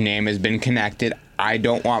Ausmus's name has been connected. I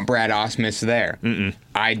don't want Brad Ausmus there.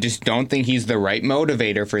 I just don't think he's the right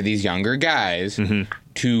motivator for these younger guys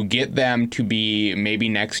to get them to be maybe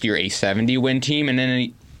next year a 70-win team and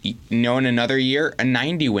then in another year a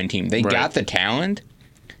 90-win team. They got the talent.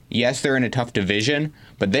 Yes, they're in a tough division,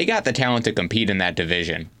 but they got the talent to compete in that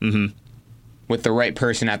division with the right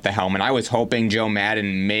person at the helm. And I was hoping Joe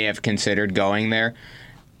Madden may have considered going there.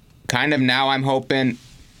 Kind of now I'm hoping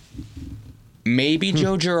maybe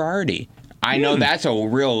Joe Girardi. I know that's a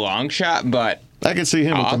real long shot, but I can see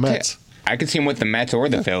him with the Mets. I could see him with the Mets or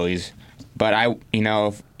the Phillies. But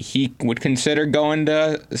if he would consider going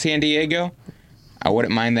to San Diego, I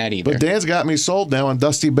wouldn't mind that either. But Dan's got me sold now on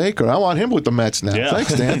Dusty Baker. I want him with the Mets now. Yeah.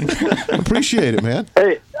 Thanks, Dan. Appreciate it, man.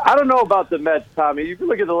 Hey, I don't know about the Mets, Tommy. You can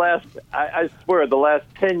look at the last, I swear, the last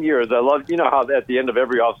 10 years, I love, you know how at the end of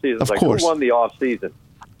every offseason, it's like, course. who won the offseason?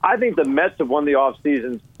 I think the Mets have won the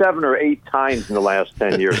offseason 7 or 8 times in the last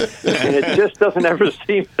 10 years. And it just doesn't ever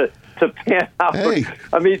seem to pan out. Hey.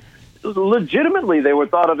 I mean, legitimately, they were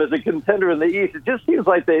thought of as a contender in the East. It just seems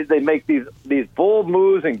like they make these bold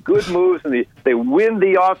moves and good moves, and they win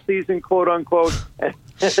the offseason, quote unquote, and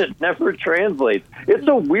it never translates. It's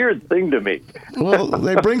a weird thing to me. Well,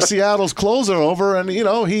 they bring Seattle's closer over, and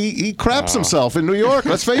he craps himself in New York.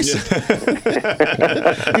 Let's face it.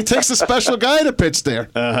 He takes a special guy to pitch there.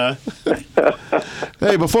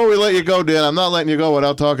 Hey, before we let you go, Dan, I'm not letting you go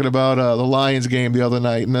without talking about the Lions game the other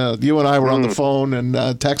night. And you and I were on the phone and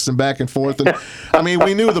texting back and forth. And I mean,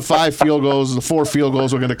 we knew the 4 field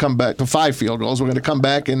goals were going to come back. The 5 field goals were going to come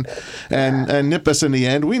back and nip us in the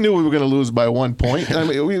end. We knew we were going to lose by 1 point. I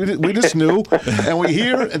mean, we just knew. And we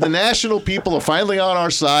hear the national people are finally on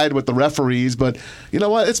our side with the referees. But you know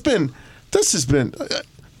what? This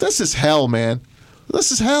is hell, man.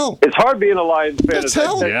 This is hell. It's hard being a Lions fan. It's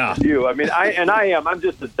hell. Yeah. You. I mean, I am. I'm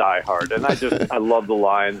just a diehard, and I love the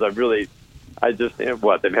Lions. They've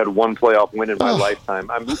had 1 playoff win in my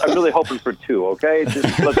lifetime. I'm really hoping for 2. Okay,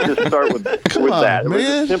 let's just start with that. Man. It was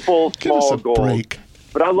a simple, small goal. Break.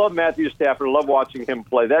 But I love Matthew Stafford. I love watching him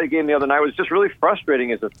play. That game the other night was just really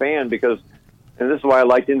frustrating as a fan because, and this is why I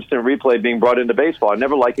liked instant replay being brought into baseball. I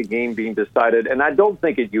never like a game being decided, and I don't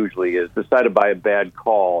think it usually is, decided by a bad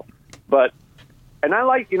call. And I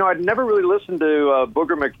I'd never really listened to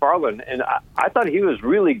Booger McFarland, and I thought he was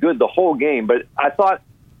really good the whole game. But I thought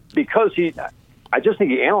because I just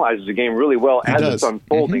think he analyzes the game really well as it's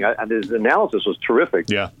unfolding. His analysis was terrific.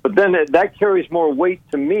 Yeah. But then that carries more weight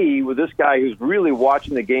to me with this guy who's really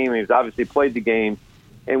watching the game. He's obviously played the game.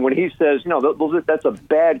 And when he says, no, that's a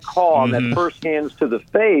bad call on that first hands to the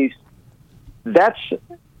face,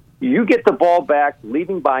 you get the ball back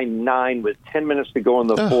leading by 9 with 10 minutes to go in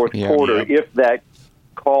the fourth quarter if that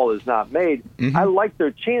call is not made. I like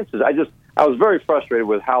their chances. I was very frustrated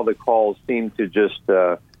with how the calls seemed to just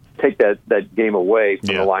take that game away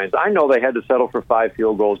from the Lions. I know they had to settle for 5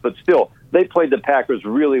 field goals, but still, they played the Packers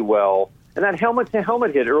really well. And that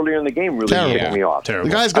helmet-to-helmet hit earlier in the game really ticked me off. Terrible.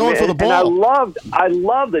 The guy's going for the ball. And I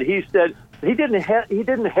loved that he said he didn't hedge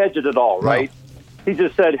it at all, right? No. He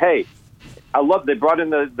just said, "Hey, I love." They brought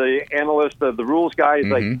in the analyst, the rules guy.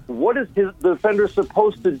 He's like, "What is the defender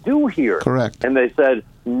supposed to do here?" Correct. And they said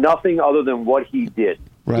nothing other than what he did.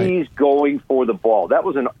 Right. He's going for the ball. That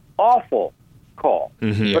was an awful call.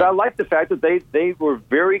 But I like the fact that they were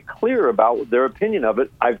very clear about their opinion of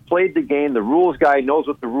it. I've played the game. The rules guy knows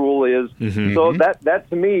what the rule is. So that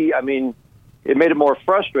to me, I mean, it made it more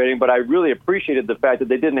frustrating, but I really appreciated the fact that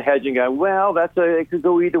they didn't hedge and go, well, it could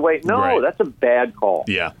go either way. No, that's a bad call.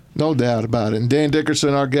 Yeah. No doubt about it. And Dan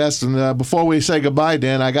Dickerson, our guest. And before we say goodbye,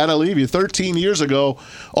 Dan, I got to leave you. 13 years ago,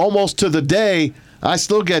 almost to the day, I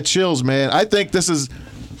still get chills, man. I think this is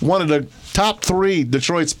one of the top 3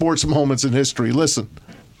 Detroit sports moments in history. Listen.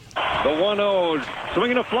 The 1-0,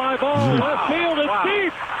 swinging a fly ball, left field, it's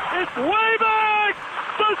deep, it's way back!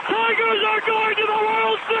 The Tigers are going to the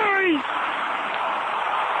World Series!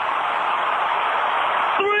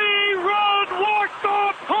 3-run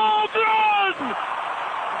walk-off home run!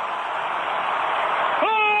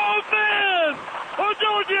 Oh, man!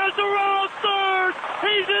 Odoji has to run on third!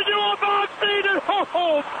 He's into a box seat at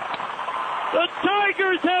home! The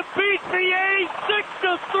Tigers have beat the A's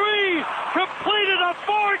 6-3, completed a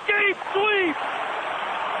 4-game sweep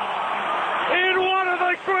in one of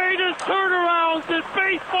the greatest turnarounds in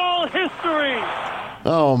baseball history.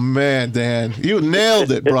 Oh, man, Dan. You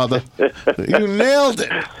nailed it, brother. You nailed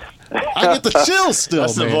it. I get the chills still,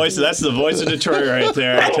 That's man. That's the voice of Detroit right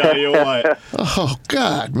there, I tell you what. Oh,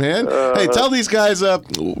 God, man. Hey, tell these guys,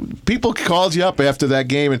 people called you up after that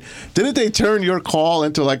game, and didn't they turn your call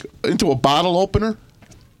into a bottle opener?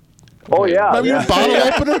 Oh, yeah. Remember your bottle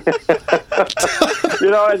opener?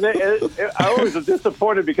 I always was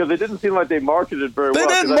disappointed because it didn't seem like they marketed it very well.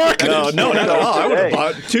 They didn't market it. No, not at all. I would have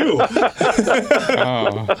bought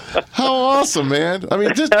 2. How awesome, man. I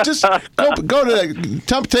mean, just go to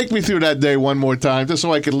that. Take me through that day one more time, just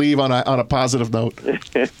so I could leave on a positive note.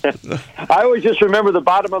 I always just remember the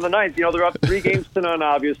bottom of the ninth. They're up 3-0,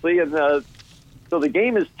 obviously, and so the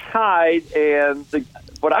game is tied, and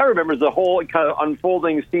what I remember is the whole kind of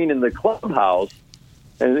unfolding scene in the clubhouse.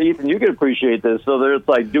 And Ethan, you can appreciate this. So there's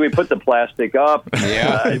like, do we put the plastic up?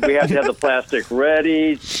 Yeah. We have to have the plastic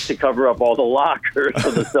ready to cover up all the lockers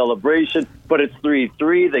for the celebration. But it's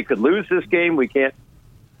 3-3. They could lose this game. We can't.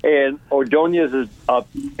 And Ordonez is up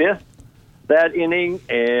 5th that inning.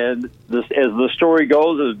 And this, as the story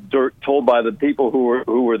goes, as told by the people who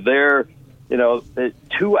were there,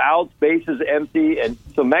 2 outs, bases empty, and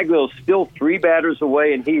so Maglio's still 3 batters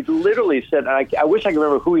away, and he literally said, I wish I could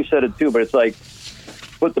remember who he said it to, but it's like,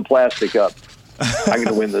 put the plastic up. I'm going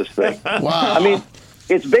to win this thing. Wow. I mean,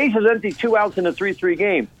 it's bases empty, 2 outs in a 3-3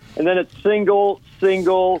 game, and then it's single,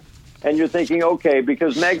 and you're thinking, okay,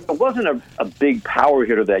 because Maglio wasn't a big power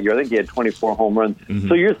hitter that year. I think he had 24 home runs. Mm-hmm.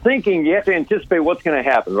 So you're thinking you have to anticipate what's going to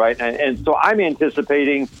happen, right? And so I'm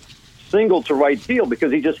anticipating single to right field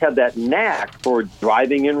because he just had that knack for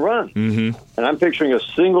driving in runs. Mm-hmm. And I'm picturing a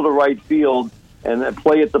single to right field and then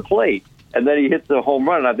play at the plate. And then he hits the home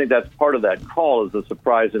run, and I think that's part of that call is the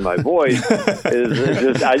surprise in my voice.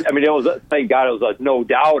 Thank God it was a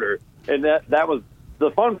no-doubter. And that was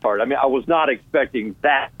the fun part. I mean, I was not expecting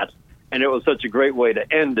that, and it was such a great way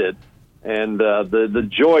to end it. And the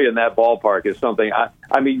joy in that ballpark is something,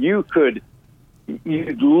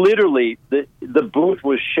 you literally, the booth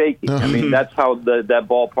was shaking. I mean, that's how that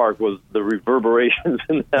ballpark was, the reverberations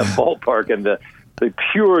in that ballpark and the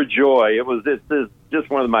pure joy. It's just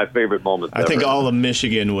one of my favorite moments ever. I think all of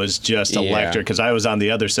Michigan was just electric because I was on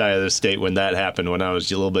the other side of the state when that happened when I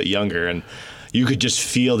was a little bit younger, and you could just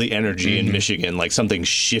feel the energy in Michigan, like something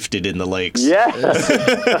shifted in the lakes. Yeah.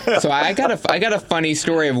 So I got a funny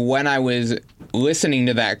story of when I was listening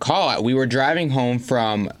to that call. We were driving home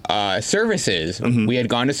from services. Mm-hmm. We had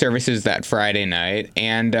gone to services that Friday night,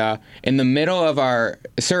 and in the middle of our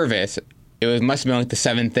service, must have been like the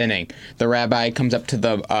 7th inning. The rabbi comes up to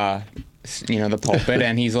the the pulpit,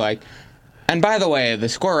 and he's like, and by the way, the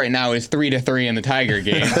score right now is 3-3 in the Tiger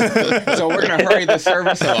game. So we're going to hurry the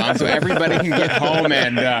service along so everybody can get home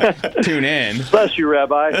and tune in. Bless you,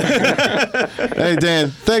 Rabbi. Hey, Dan,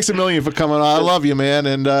 thanks a million for coming on. I love you, man.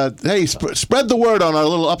 And, hey, spread the word on our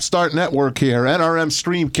little upstart network here, NRM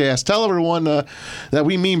Streamcast. Tell everyone that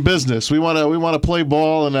we mean business. We want to play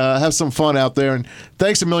ball and have some fun out there. And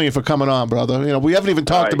thanks a million for coming on, brother. We haven't even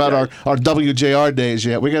talked about our WJR days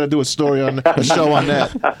yet. We got to do a story on a show on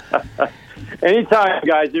that. Anytime,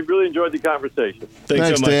 guys. I really enjoyed the conversation.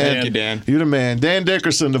 Thanks so much, Dan. Thank you, Dan. You're the man. Dan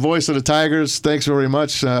Dickerson, the voice of the Tigers. Thanks very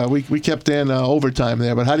much. We kept Dan overtime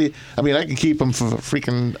there, but I can keep him for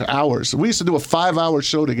freaking hours. We used to do a 5-hour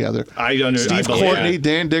show together. Steve Courtney,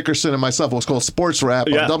 Dan Dickerson, and myself. It was called Sports Wrap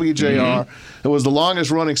on WJR. Mm-hmm. It was the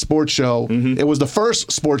longest running sports show. Mm-hmm. It was the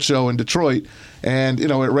first sports show in Detroit. And,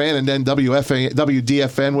 it ran, and then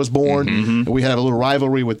WDFN was born. Mm-hmm. And we had a little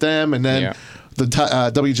rivalry with them, and then the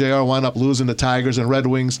WJR wound up losing the Tigers and Red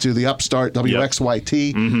Wings to the upstart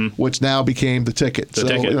WXYT, which now became the Ticket.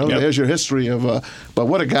 There's your history of. But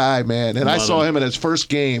what a guy, man! And I saw him in his first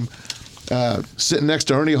game, sitting next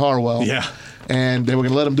to Ernie Harwell. Yeah. And they were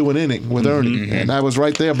going to let him do an inning with Ernie, and I was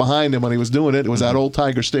right there behind him when he was doing it. It was at Old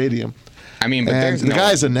Tiger Stadium. I mean, but the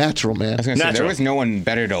guy's a natural, man. I was going to say, there was no one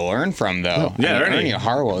better to learn from, though. Ernie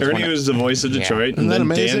Harwell. Ernie was the voice of Detroit, and then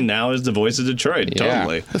Dan now is the voice of Detroit. Yeah.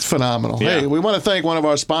 Totally. That's phenomenal. Yeah. Hey, we want to thank one of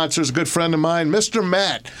our sponsors, a good friend of mine, Mr.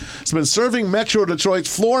 Matt. He's been serving Metro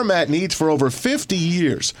Detroit's floor mat needs for over 50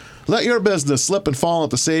 years. Let your business slip and fall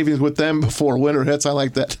into savings with them before winter hits. I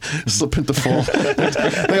like that. Slip into fall.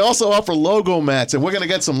 They also offer logo mats, and we're going to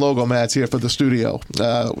get some logo mats here for the studio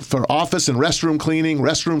for office and restroom cleaning,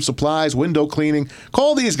 restroom supplies, window cleaning.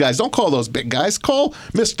 Call these guys. Don't call those big guys. Call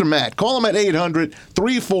Mr. Matt. Call him at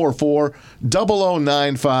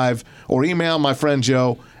 800-344-0095 or email my friend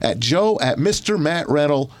Joe at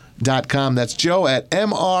joe@mrmattrental.com. That's Joe at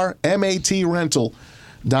MRMATrental.com.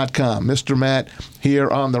 Mr. Matt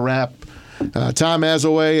here on the Wrap. Tom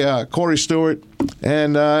Mazawey, Cory Stewart,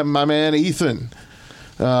 and my man Ethan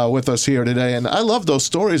with us here today. And I love those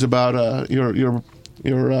stories about your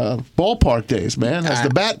ballpark days, man. As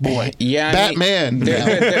the Bat Boy, Batman.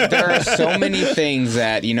 There are so many things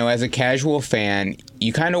that as a casual fan,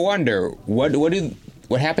 you kind of wonder what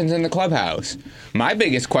happens in the clubhouse. My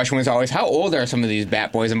biggest question was always, how old are some of these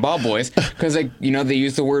bat boys and ball boys? Because they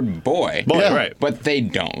use the word boy, right? But they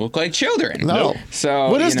don't look like children. No. So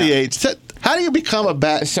what is the age? How do you become a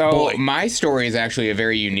bat boy? So my story is actually a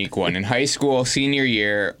very unique one. In high school, senior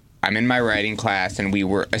year, I'm in my writing class, and we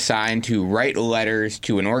were assigned to write letters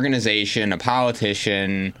to an organization, a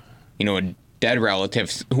politician, a dead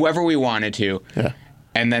relative, whoever we wanted to. Yeah.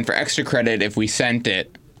 And then for extra credit, if we sent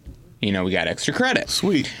it, we got extra credit.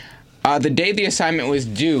 Sweet. The day the assignment was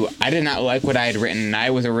due, I did not like what I had written, and I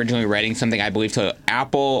was originally writing something I believe to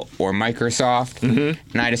Apple or Microsoft,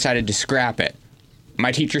 and I decided to scrap it.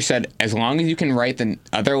 My teacher said, as long as you can write the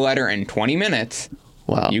other letter in 20 minutes,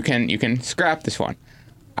 you can scrap this one.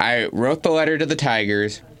 I wrote the letter to the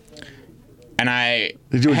Tigers, and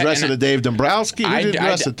Did you address it to Dave Dombrowski? Who did you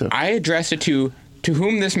address it to? I addressed it to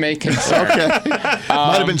whom this may concern. Okay.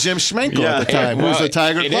 Might have been Jim Schmenkel at the time, who was the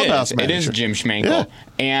Tiger clubhouse manager. It is Jim Schmenkel. Yeah.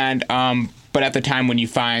 And but at the time when you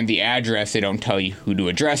find the address, they don't tell you who to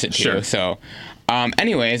address it to. Sure. So,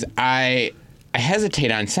 anyways, I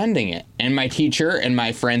hesitate on sending it, and my teacher and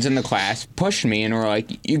my friends in the class pushed me and were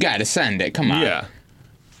like, "You got to send it. Come on." Yeah.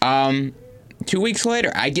 2 weeks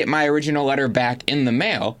later, I get my original letter back in the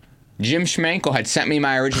mail. Jim Schmenkel had sent me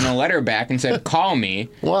my original letter back and said, "Call me.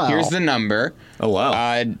 Wow. Here's the number." Oh,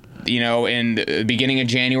 wow. In the beginning of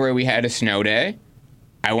January, we had a snow day.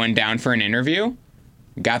 I went down for an interview,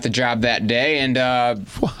 got the job that day, and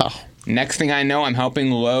wow. Next thing I know, I'm helping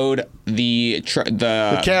load the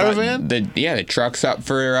caravan? The trucks up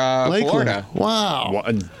for Lakeland. Florida. Wow.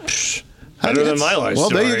 Better than my life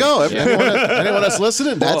story. Well, there you go. Anyone that's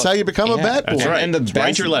listening, that's how you become a bat boy. That's right. And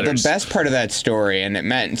Write your letters. The best part of that story, and it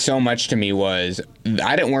meant so much to me, was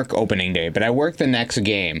I didn't work opening day, but I worked the next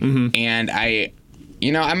game. And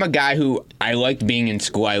I'm a guy who, I liked being in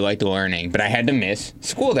school, I liked learning, but I had to miss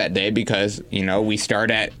school that day because, we start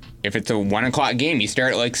at, if it's a 1 o'clock game, you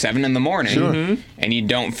start at like 7 in the morning. Sure. And you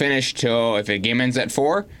don't finish till, if a game ends at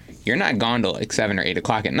 4, you're not gone till like 7 or 8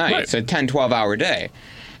 o'clock at night. Right. It's a 10, 12-hour day.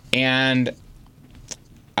 And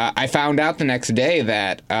I found out the next day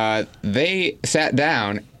that they sat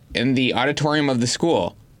down in the auditorium of the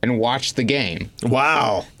school and watched the game.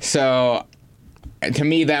 Wow. So, to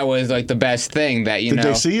me, that was like the best thing that, Did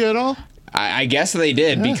they see you at all? I guess they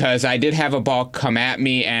did, because I did have a ball come at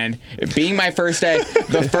me, and being my first day,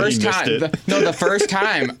 the first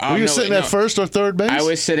time. Were you sitting at first or third base? I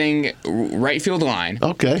was sitting right field line.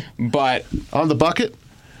 Okay. But on the bucket?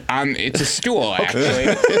 It's a stool,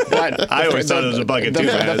 actually. But I always thought it was a bucket, too.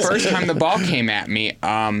 The first time the ball came at me,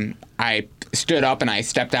 I stood up and I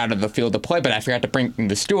stepped out of the field of play, but I forgot to bring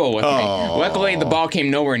the stool with me. Luckily, the ball came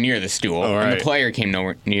nowhere near the stool, and the player came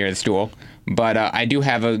nowhere near the stool. But I do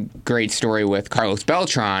have a great story with Carlos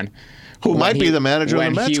Beltran, who might be the manager of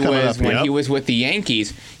the Mets coming up. When he was with the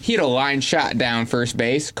Yankees, he had a line shot down first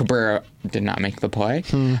base. Cabrera did not make the play.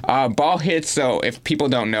 Ball hits, so if people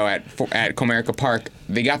don't know, at Comerica Park,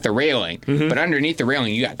 they got the railing, but underneath the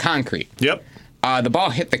railing, you got concrete. Yep. The ball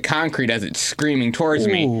hit the concrete as it's screaming towards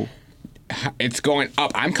me. It's going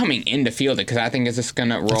up. I'm coming in to field it because I think it's just going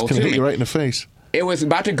to roll to me. It's going to hit you right in the face. It was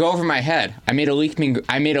about to go over my head. I made a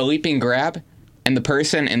leaping grab, and the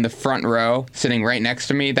person in the front row sitting right next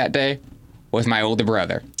to me that day was my older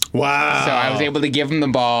brother. Wow. So I was able to give him the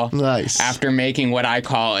ball after making what I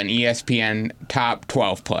call an ESPN top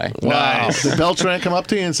 12 play. Wow. Nice. Did Beltran come up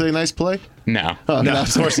to you and say, nice play? No. Oh, no,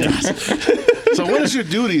 of course not. So what is your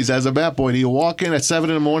duties as a bat boy? Do you walk in at 7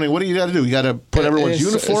 in the morning? What do you got to do? You got to put everyone's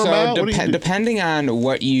uniform out? What do you do? Depending on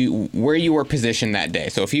where you were positioned that day.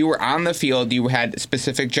 So if you were on the field, you had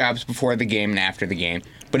specific jobs before the game and after the game.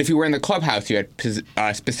 But if you were in the clubhouse, you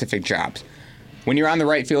had specific jobs. When you're on the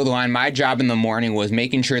right field line, my job in the morning was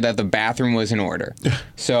making sure that the bathroom was in order.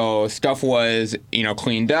 So stuff was,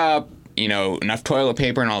 cleaned up, enough toilet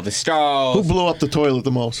paper in all the stalls. Who blew up the toilet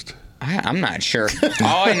the most? I'm not sure.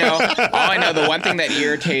 All I know, the one thing that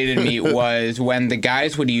irritated me was when the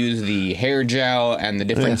guys would use the hair gel and the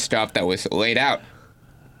different stuff that was laid out.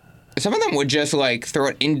 Some of them would just throw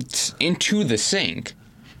it into the sink.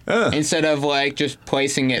 Instead of just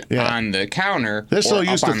placing it on the counter. They're so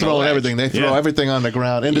used to throwing everything. They throw everything on the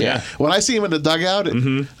ground. And when I see them in the dugout,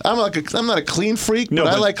 I'm not a clean freak, but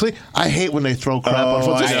I like clean. I hate when they throw crap on the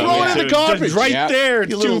floor. Just throw it in the garbage. Right there,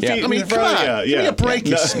 2 feet. I mean, come on. Give me a break,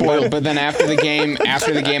 you spoiled. But then after the game,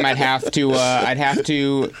 I'd have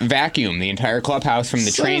to vacuum the entire clubhouse from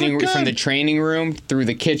the training room through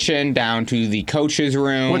the kitchen down to the coach's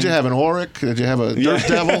room. What'd you have, an Auric? Did you have a Dirt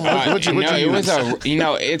Devil?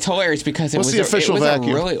 It's hilarious because it was a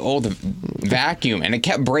really old vacuum, and it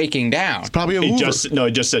kept breaking down. It's probably a Hoover.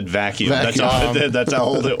 It just said vacuum. That's how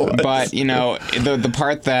old it was. But the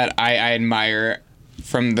part that I admire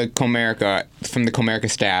from the Comerica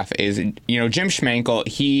staff is Jim Schmenkel.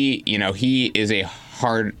 He is a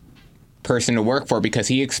hard person to work for because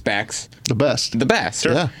he expects the best.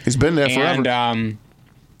 Sure. Yeah, he's been there forever. And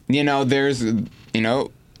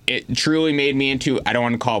it truly made me into, I don't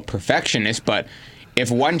want to call it perfectionist, but if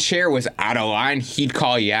one chair was out of line, he'd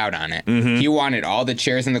call you out on it. He wanted all the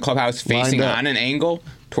chairs in the clubhouse facing on an angle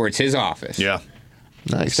towards his office. Yeah.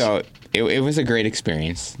 Nice. So it was a great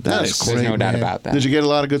experience. That's great, There's no doubt man. about that. Did you get a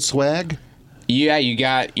lot of good swag? Yeah, you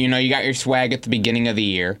got your swag at the beginning of the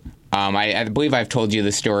year. I believe I've told you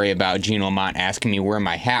the story about Gene Lamont asking me where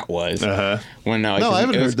my hat was. When, I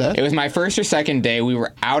haven't heard that. It was my first or second day. We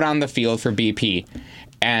were out on the field for BP,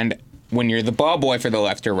 and when you're the ball boy for the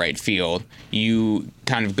left or right field, you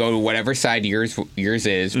kind of go to whatever side yours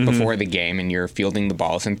is before the game, and you're fielding the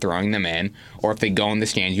balls and throwing them in. Or if they go in the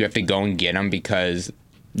stands, you have to go and get them because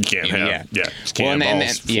you can't just can't well,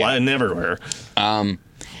 balls flying everywhere. And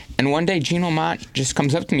one day, Gene Lamont just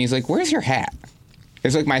comes up to me. He's like, "Where's your hat?"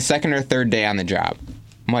 It's like my second or third day on the job.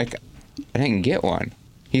 I'm like, "I didn't get one."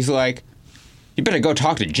 He's like, "You better go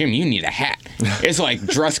talk to Jim. You need a hat." It's like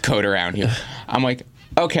dress code around here. I'm like,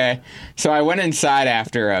 "Okay." So I went inside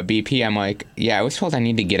after BP. I'm like, "Yeah, I was told I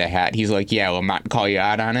need to get a hat." He's like, "Yeah, Lamont call you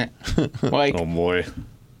out on it." Like, oh boy.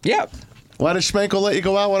 Yep. Why did Schmenkel let you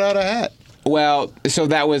go out without a hat? Well, so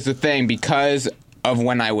that was the thing. Because of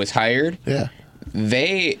when I was hired,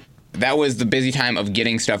 that was the busy time of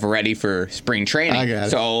getting stuff ready for spring training. I got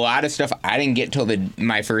it. So a lot of stuff I didn't get till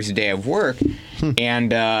my first day of work,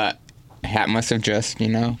 and hat must have just,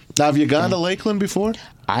 Now, have you gone to Lakeland before?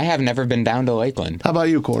 I have never been down to Lakeland. How about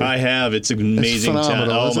you, Cory? I have. It's an amazing town.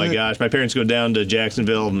 Oh my gosh! My parents go down to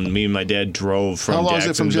Jacksonville, and me and my dad drove from. How long is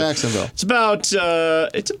Jacksonville. it from Jacksonville?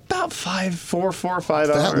 It's about 4 or 5 hours.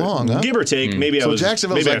 That long, huh? Give or take. Maybe so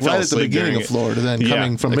Jacksonville's like right at the beginning of Florida, then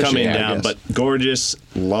coming from Michigan. Coming down, but gorgeous.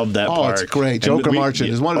 Love that park. Oh, it's great. Joker Marching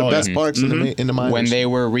is one of the best parks in the minors. When they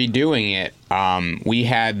were redoing it, we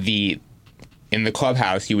had in the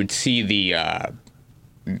clubhouse, you would see the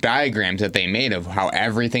diagrams that they made of how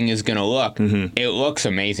everything is going to look. It looks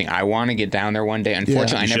amazing. I want to get down there one day.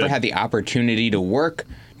 Unfortunately, I never had the opportunity to work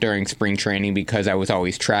during spring training because I was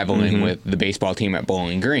always traveling with the baseball team at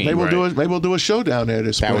Bowling Green. Maybe we'll do a show down there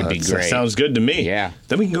this spring. That would be great. That sounds good to me. Yeah.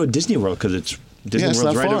 Then we can go to Disney World because it's Disney it's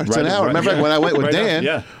World's not far. right. It's an hour. Remember when I went with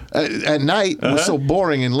Dan? At night, it was so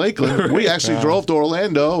boring in Lakeland. We actually drove to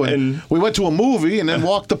Orlando and we went to a movie and then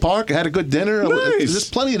walked the park, had a good dinner. Nice. There's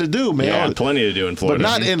plenty to do, man. Yeah, plenty to do in Florida. But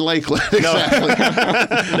not in Lakeland, exactly.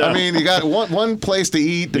 I mean, you got one place to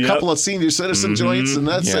eat, a couple of senior citizen joints, and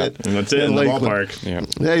that's it. And that's it in the ballpark.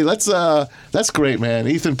 Yep. Hey, that's great, man.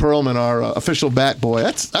 Ethan Perlman, our official bat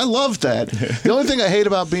boy. I love that. The only thing I hate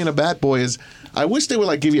about being a bat boy is I wish they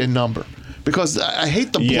would give you a number. Because I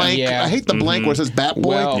hate the blank. I hate the blank where it says bat boy.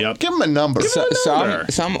 Well, give him a number.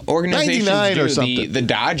 Some organizations 99 do. or something. The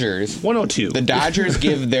Dodgers. 102. The Dodgers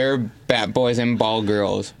give their bat boys and ball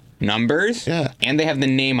girls numbers. Yeah. And they have the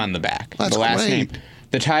name on the back. That's the last great. name.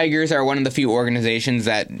 The Tigers are one of the few organizations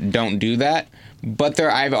that don't do that. But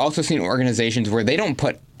I've also seen organizations where they don't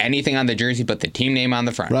put anything on the jersey but the team name on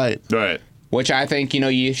the front. Right. Which I think,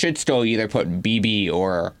 you should still either put BB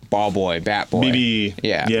or ball boy, bat boy. BB.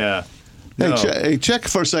 Yeah. Hey, check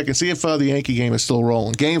for a second. See if the Yankee game is still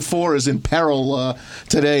rolling. Game 4 is in peril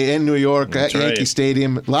today in New York at Yankee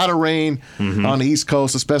Stadium. A lot of rain on the East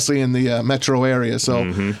Coast, especially in the metro area. So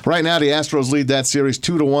right now the Astros lead that series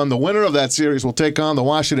 2-1. The winner of that series will take on the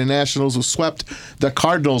Washington Nationals, who swept the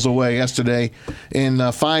Cardinals away yesterday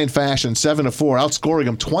in fine fashion, 7-4, outscoring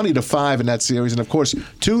them 20-5 in that series. And of course,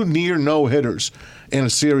 2 near no hitters in a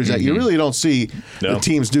series that you really don't see the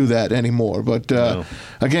teams do that anymore. But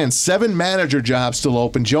again, 7 manager jobs still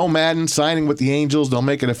open. Joe Madden signing with the Angels. They'll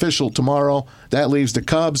make it official tomorrow. That leaves the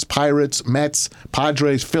Cubs, Pirates, Mets,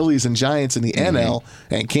 Padres, Phillies, and Giants in the NL,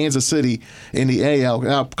 and Kansas City in the AL.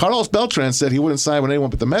 Now, Carlos Beltran said he wouldn't sign with anyone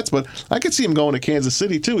but the Mets, but I could see him going to Kansas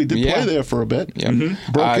City too. He did play there for a bit.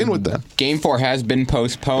 Broke in with them. Game 4 has been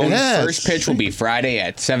postponed. First pitch will be Friday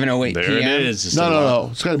at 7:08 p.m. There it is. No.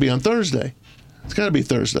 It's got to be on Thursday. It's got to be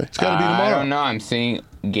Thursday. It's got to be tomorrow. I don't know. I'm seeing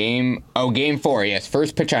Game 4, yes.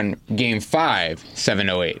 First pitch on Game 5,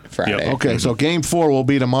 7:08 Friday. Yep. Okay, so Game 4 will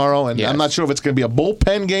be tomorrow, and I'm not sure if it's going to be a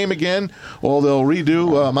bullpen game again, or they'll redo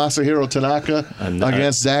Masahiro Tanaka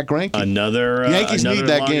against Zach Greinke. Yankees need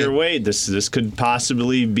that game. Wait, this could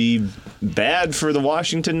possibly be bad for the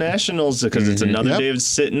Washington Nationals because it's another day of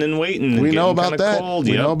sitting and waiting. We know about that. Cold.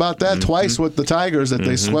 We know about that twice with the Tigers, that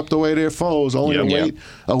they swept away their foes, only to wait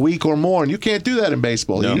a week or more, and you can't do that in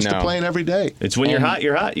baseball. You're used to playing every day. It's when you're hot,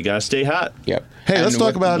 you're hot. You got to stay hot. Yep. Hey, let's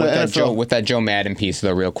talk about NFL. With that Joe Madden piece,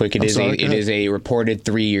 though, real quick, it is a reported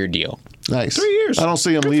 3-year deal. Nice. 3 years. I don't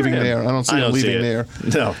see him leaving there. I don't see him leaving there.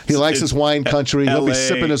 No. He likes his wine country. He'll be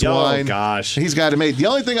sipping his wine. Oh, gosh. He's got to make. The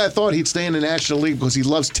only thing I thought he'd stay in the National League because he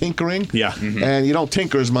loves tinkering. Yeah. And you don't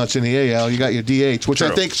tinker as much in the AL. You got your DH, which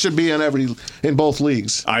I think should be in both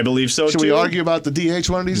leagues. I believe so, Should too. we argue about the DH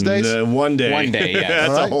one of these days? One day. One day, yeah.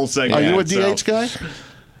 That's a whole segment. Are you a DH guy?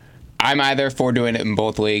 I'm either for doing it in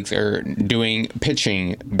both leagues or doing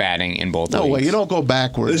pitching, batting in both leagues. No way, you don't go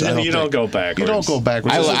backwards. You don't go backwards. You don't go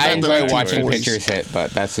backwards. I enjoy watching pitchers hit,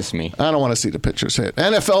 but that's just me. I don't want to see the pitchers hit.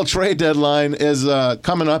 NFL trade deadline is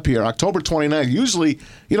coming up here, October 29th. Usually,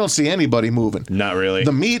 you don't see anybody moving. Not really.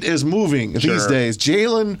 The meat is moving these days.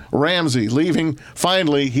 Jalen Ramsey leaving.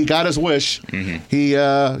 Finally, he got his wish. He,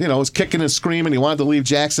 was kicking and screaming. He wanted to leave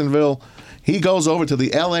Jacksonville. He goes over to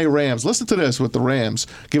the L.A. Rams. Listen to this with the Rams.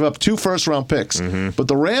 Give up 2 first-round picks. But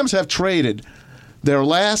the Rams have traded their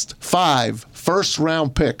last 5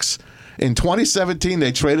 first-round picks. In 2017,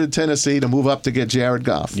 they traded Tennessee to move up to get Jared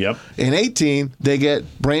Goff. Yep. In 18, they get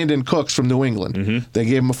Brandon Cooks from New England. They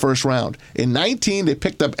gave him a first round. In 19, they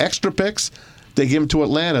picked up extra picks. They give him to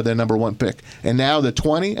Atlanta, their number 1 pick. And now the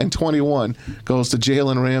 20 and 21 goes to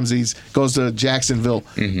Jalen Ramsey's, goes to Jacksonville.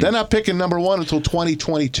 They're not picking number 1 until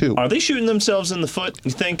 2022. Are they shooting themselves in the foot,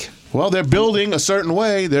 you think? Well, they're building a certain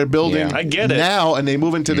way. They're building I get it. now, and they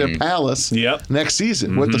move into their palace Yep. next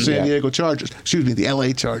season with the San Diego Chargers. Excuse me, the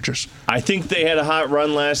L.A. Chargers. I think they had a hot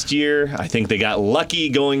run last year. I think they got lucky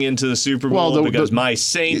going into the Super Bowl because my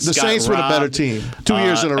Saints the got Saints were the better team 2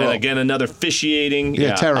 years in a row. And again, another officiating.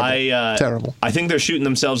 Yeah, terrible. Terrible. I think they're shooting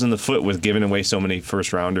themselves in the foot with giving away so many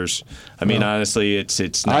first-rounders. I mean, honestly,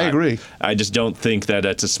 it's not. I agree. I just don't think that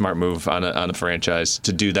that's a smart move on a franchise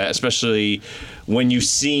to do that, especially when you've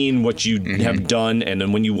seen what you have done, and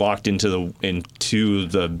then when you walked into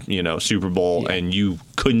the Super Bowl and you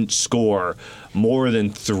couldn't score more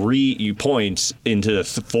than 3 points into the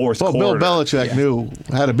fourth quarter. Well, Bill Belichick knew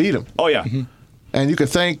how to beat him. Oh yeah. And you could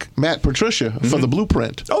thank Matt Patricia for the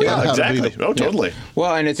blueprint. Oh yeah, exactly. Oh totally.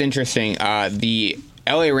 Well, and it's interesting. The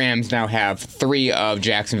LA Rams now have 3 of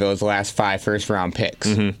Jacksonville's last 5 first-round picks.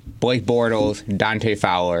 Blake Bortles, Dante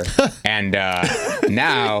Fowler, and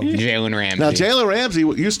now Jalen Ramsey. Now, Jalen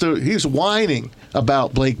Ramsey he's whining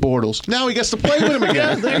about Blake Bortles. Now he gets to play with him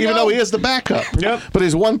again, even though he is the backup. Yep. But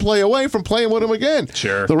he's 1 play away from playing with him again.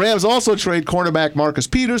 Sure. The Rams also trade cornerback Marcus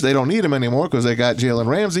Peters. They don't need him anymore because they got Jalen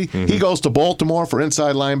Ramsey. He goes to Baltimore for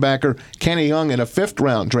inside linebacker Kenny Young and a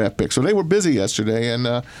 5th-round draft pick. So they were busy yesterday, and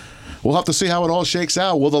we'll have to see how it all shakes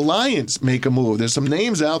out. Will the Lions make a move? There's some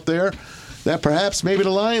names out there that perhaps maybe the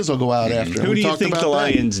Lions will go out after. Who do you think the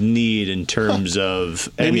Lions need in terms of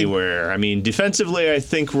anywhere? I mean, defensively, I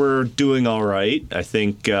think we're doing all right. I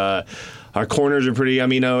think our corners are pretty. I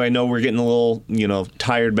mean, I know we're getting a little,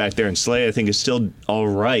 tired back there, and Slay, I think, is still all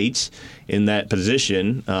right in that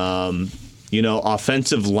position.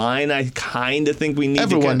 Offensive line, I kind of think we need.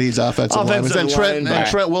 Everyone needs offensive line. And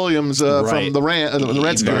Trent Williams from the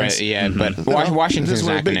Redskins. But Washington's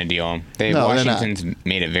not going to deal him. Washington's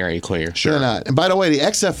made it very clear. Sure. They're not. And by the way, the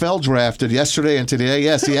XFL drafted yesterday and today.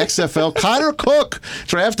 Yes, the XFL. Connor Cook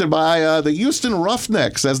drafted by the Houston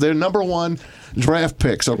Roughnecks as their number 1 draft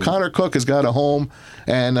pick. So Connor Cook has got a home.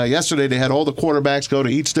 And yesterday they had all the quarterbacks go to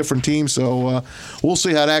each different team. So we'll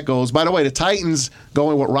see how that goes. By the way, the Titans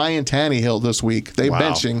going with Ryan Tannehill this week. They're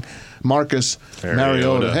benching Marcus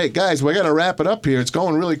Mariota. Hey, guys, we got to wrap it up here. It's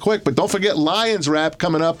going really quick. But don't forget Lions Wrap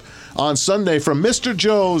coming up on Sunday from Mr.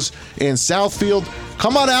 Joe's in Southfield.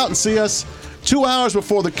 Come on out and see us 2 hours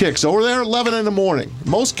before the kick. So we're there 11 in the morning.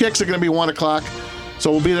 Most kicks are going to be 1 o'clock. So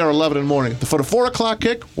we'll be there at 11 in the morning. For the 4 o'clock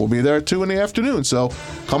kick, we'll be there at 2 in the afternoon. So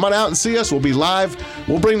come on out and see us. We'll be live.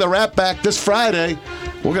 We'll bring the wrap back this Friday.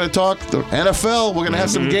 We're going to talk the NFL. We're going to have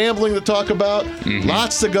some gambling to talk about.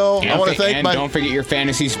 Lots to go. I want to thank don't forget your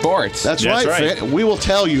fantasy sports. That's right. We will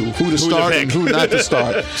tell you who to start and who not to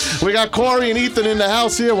start. We got Cory and Ethan in the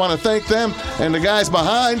house here. Want to thank them and the guys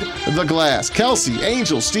behind the glass. Kelsey,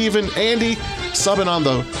 Angel, Steven, Andy,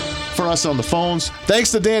 subbing for us on the phones.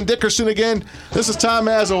 Thanks to Dan Dickerson again. This is Tom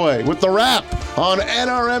Mazawey with The Wrap on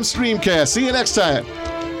NRM Streamcast. See you next time.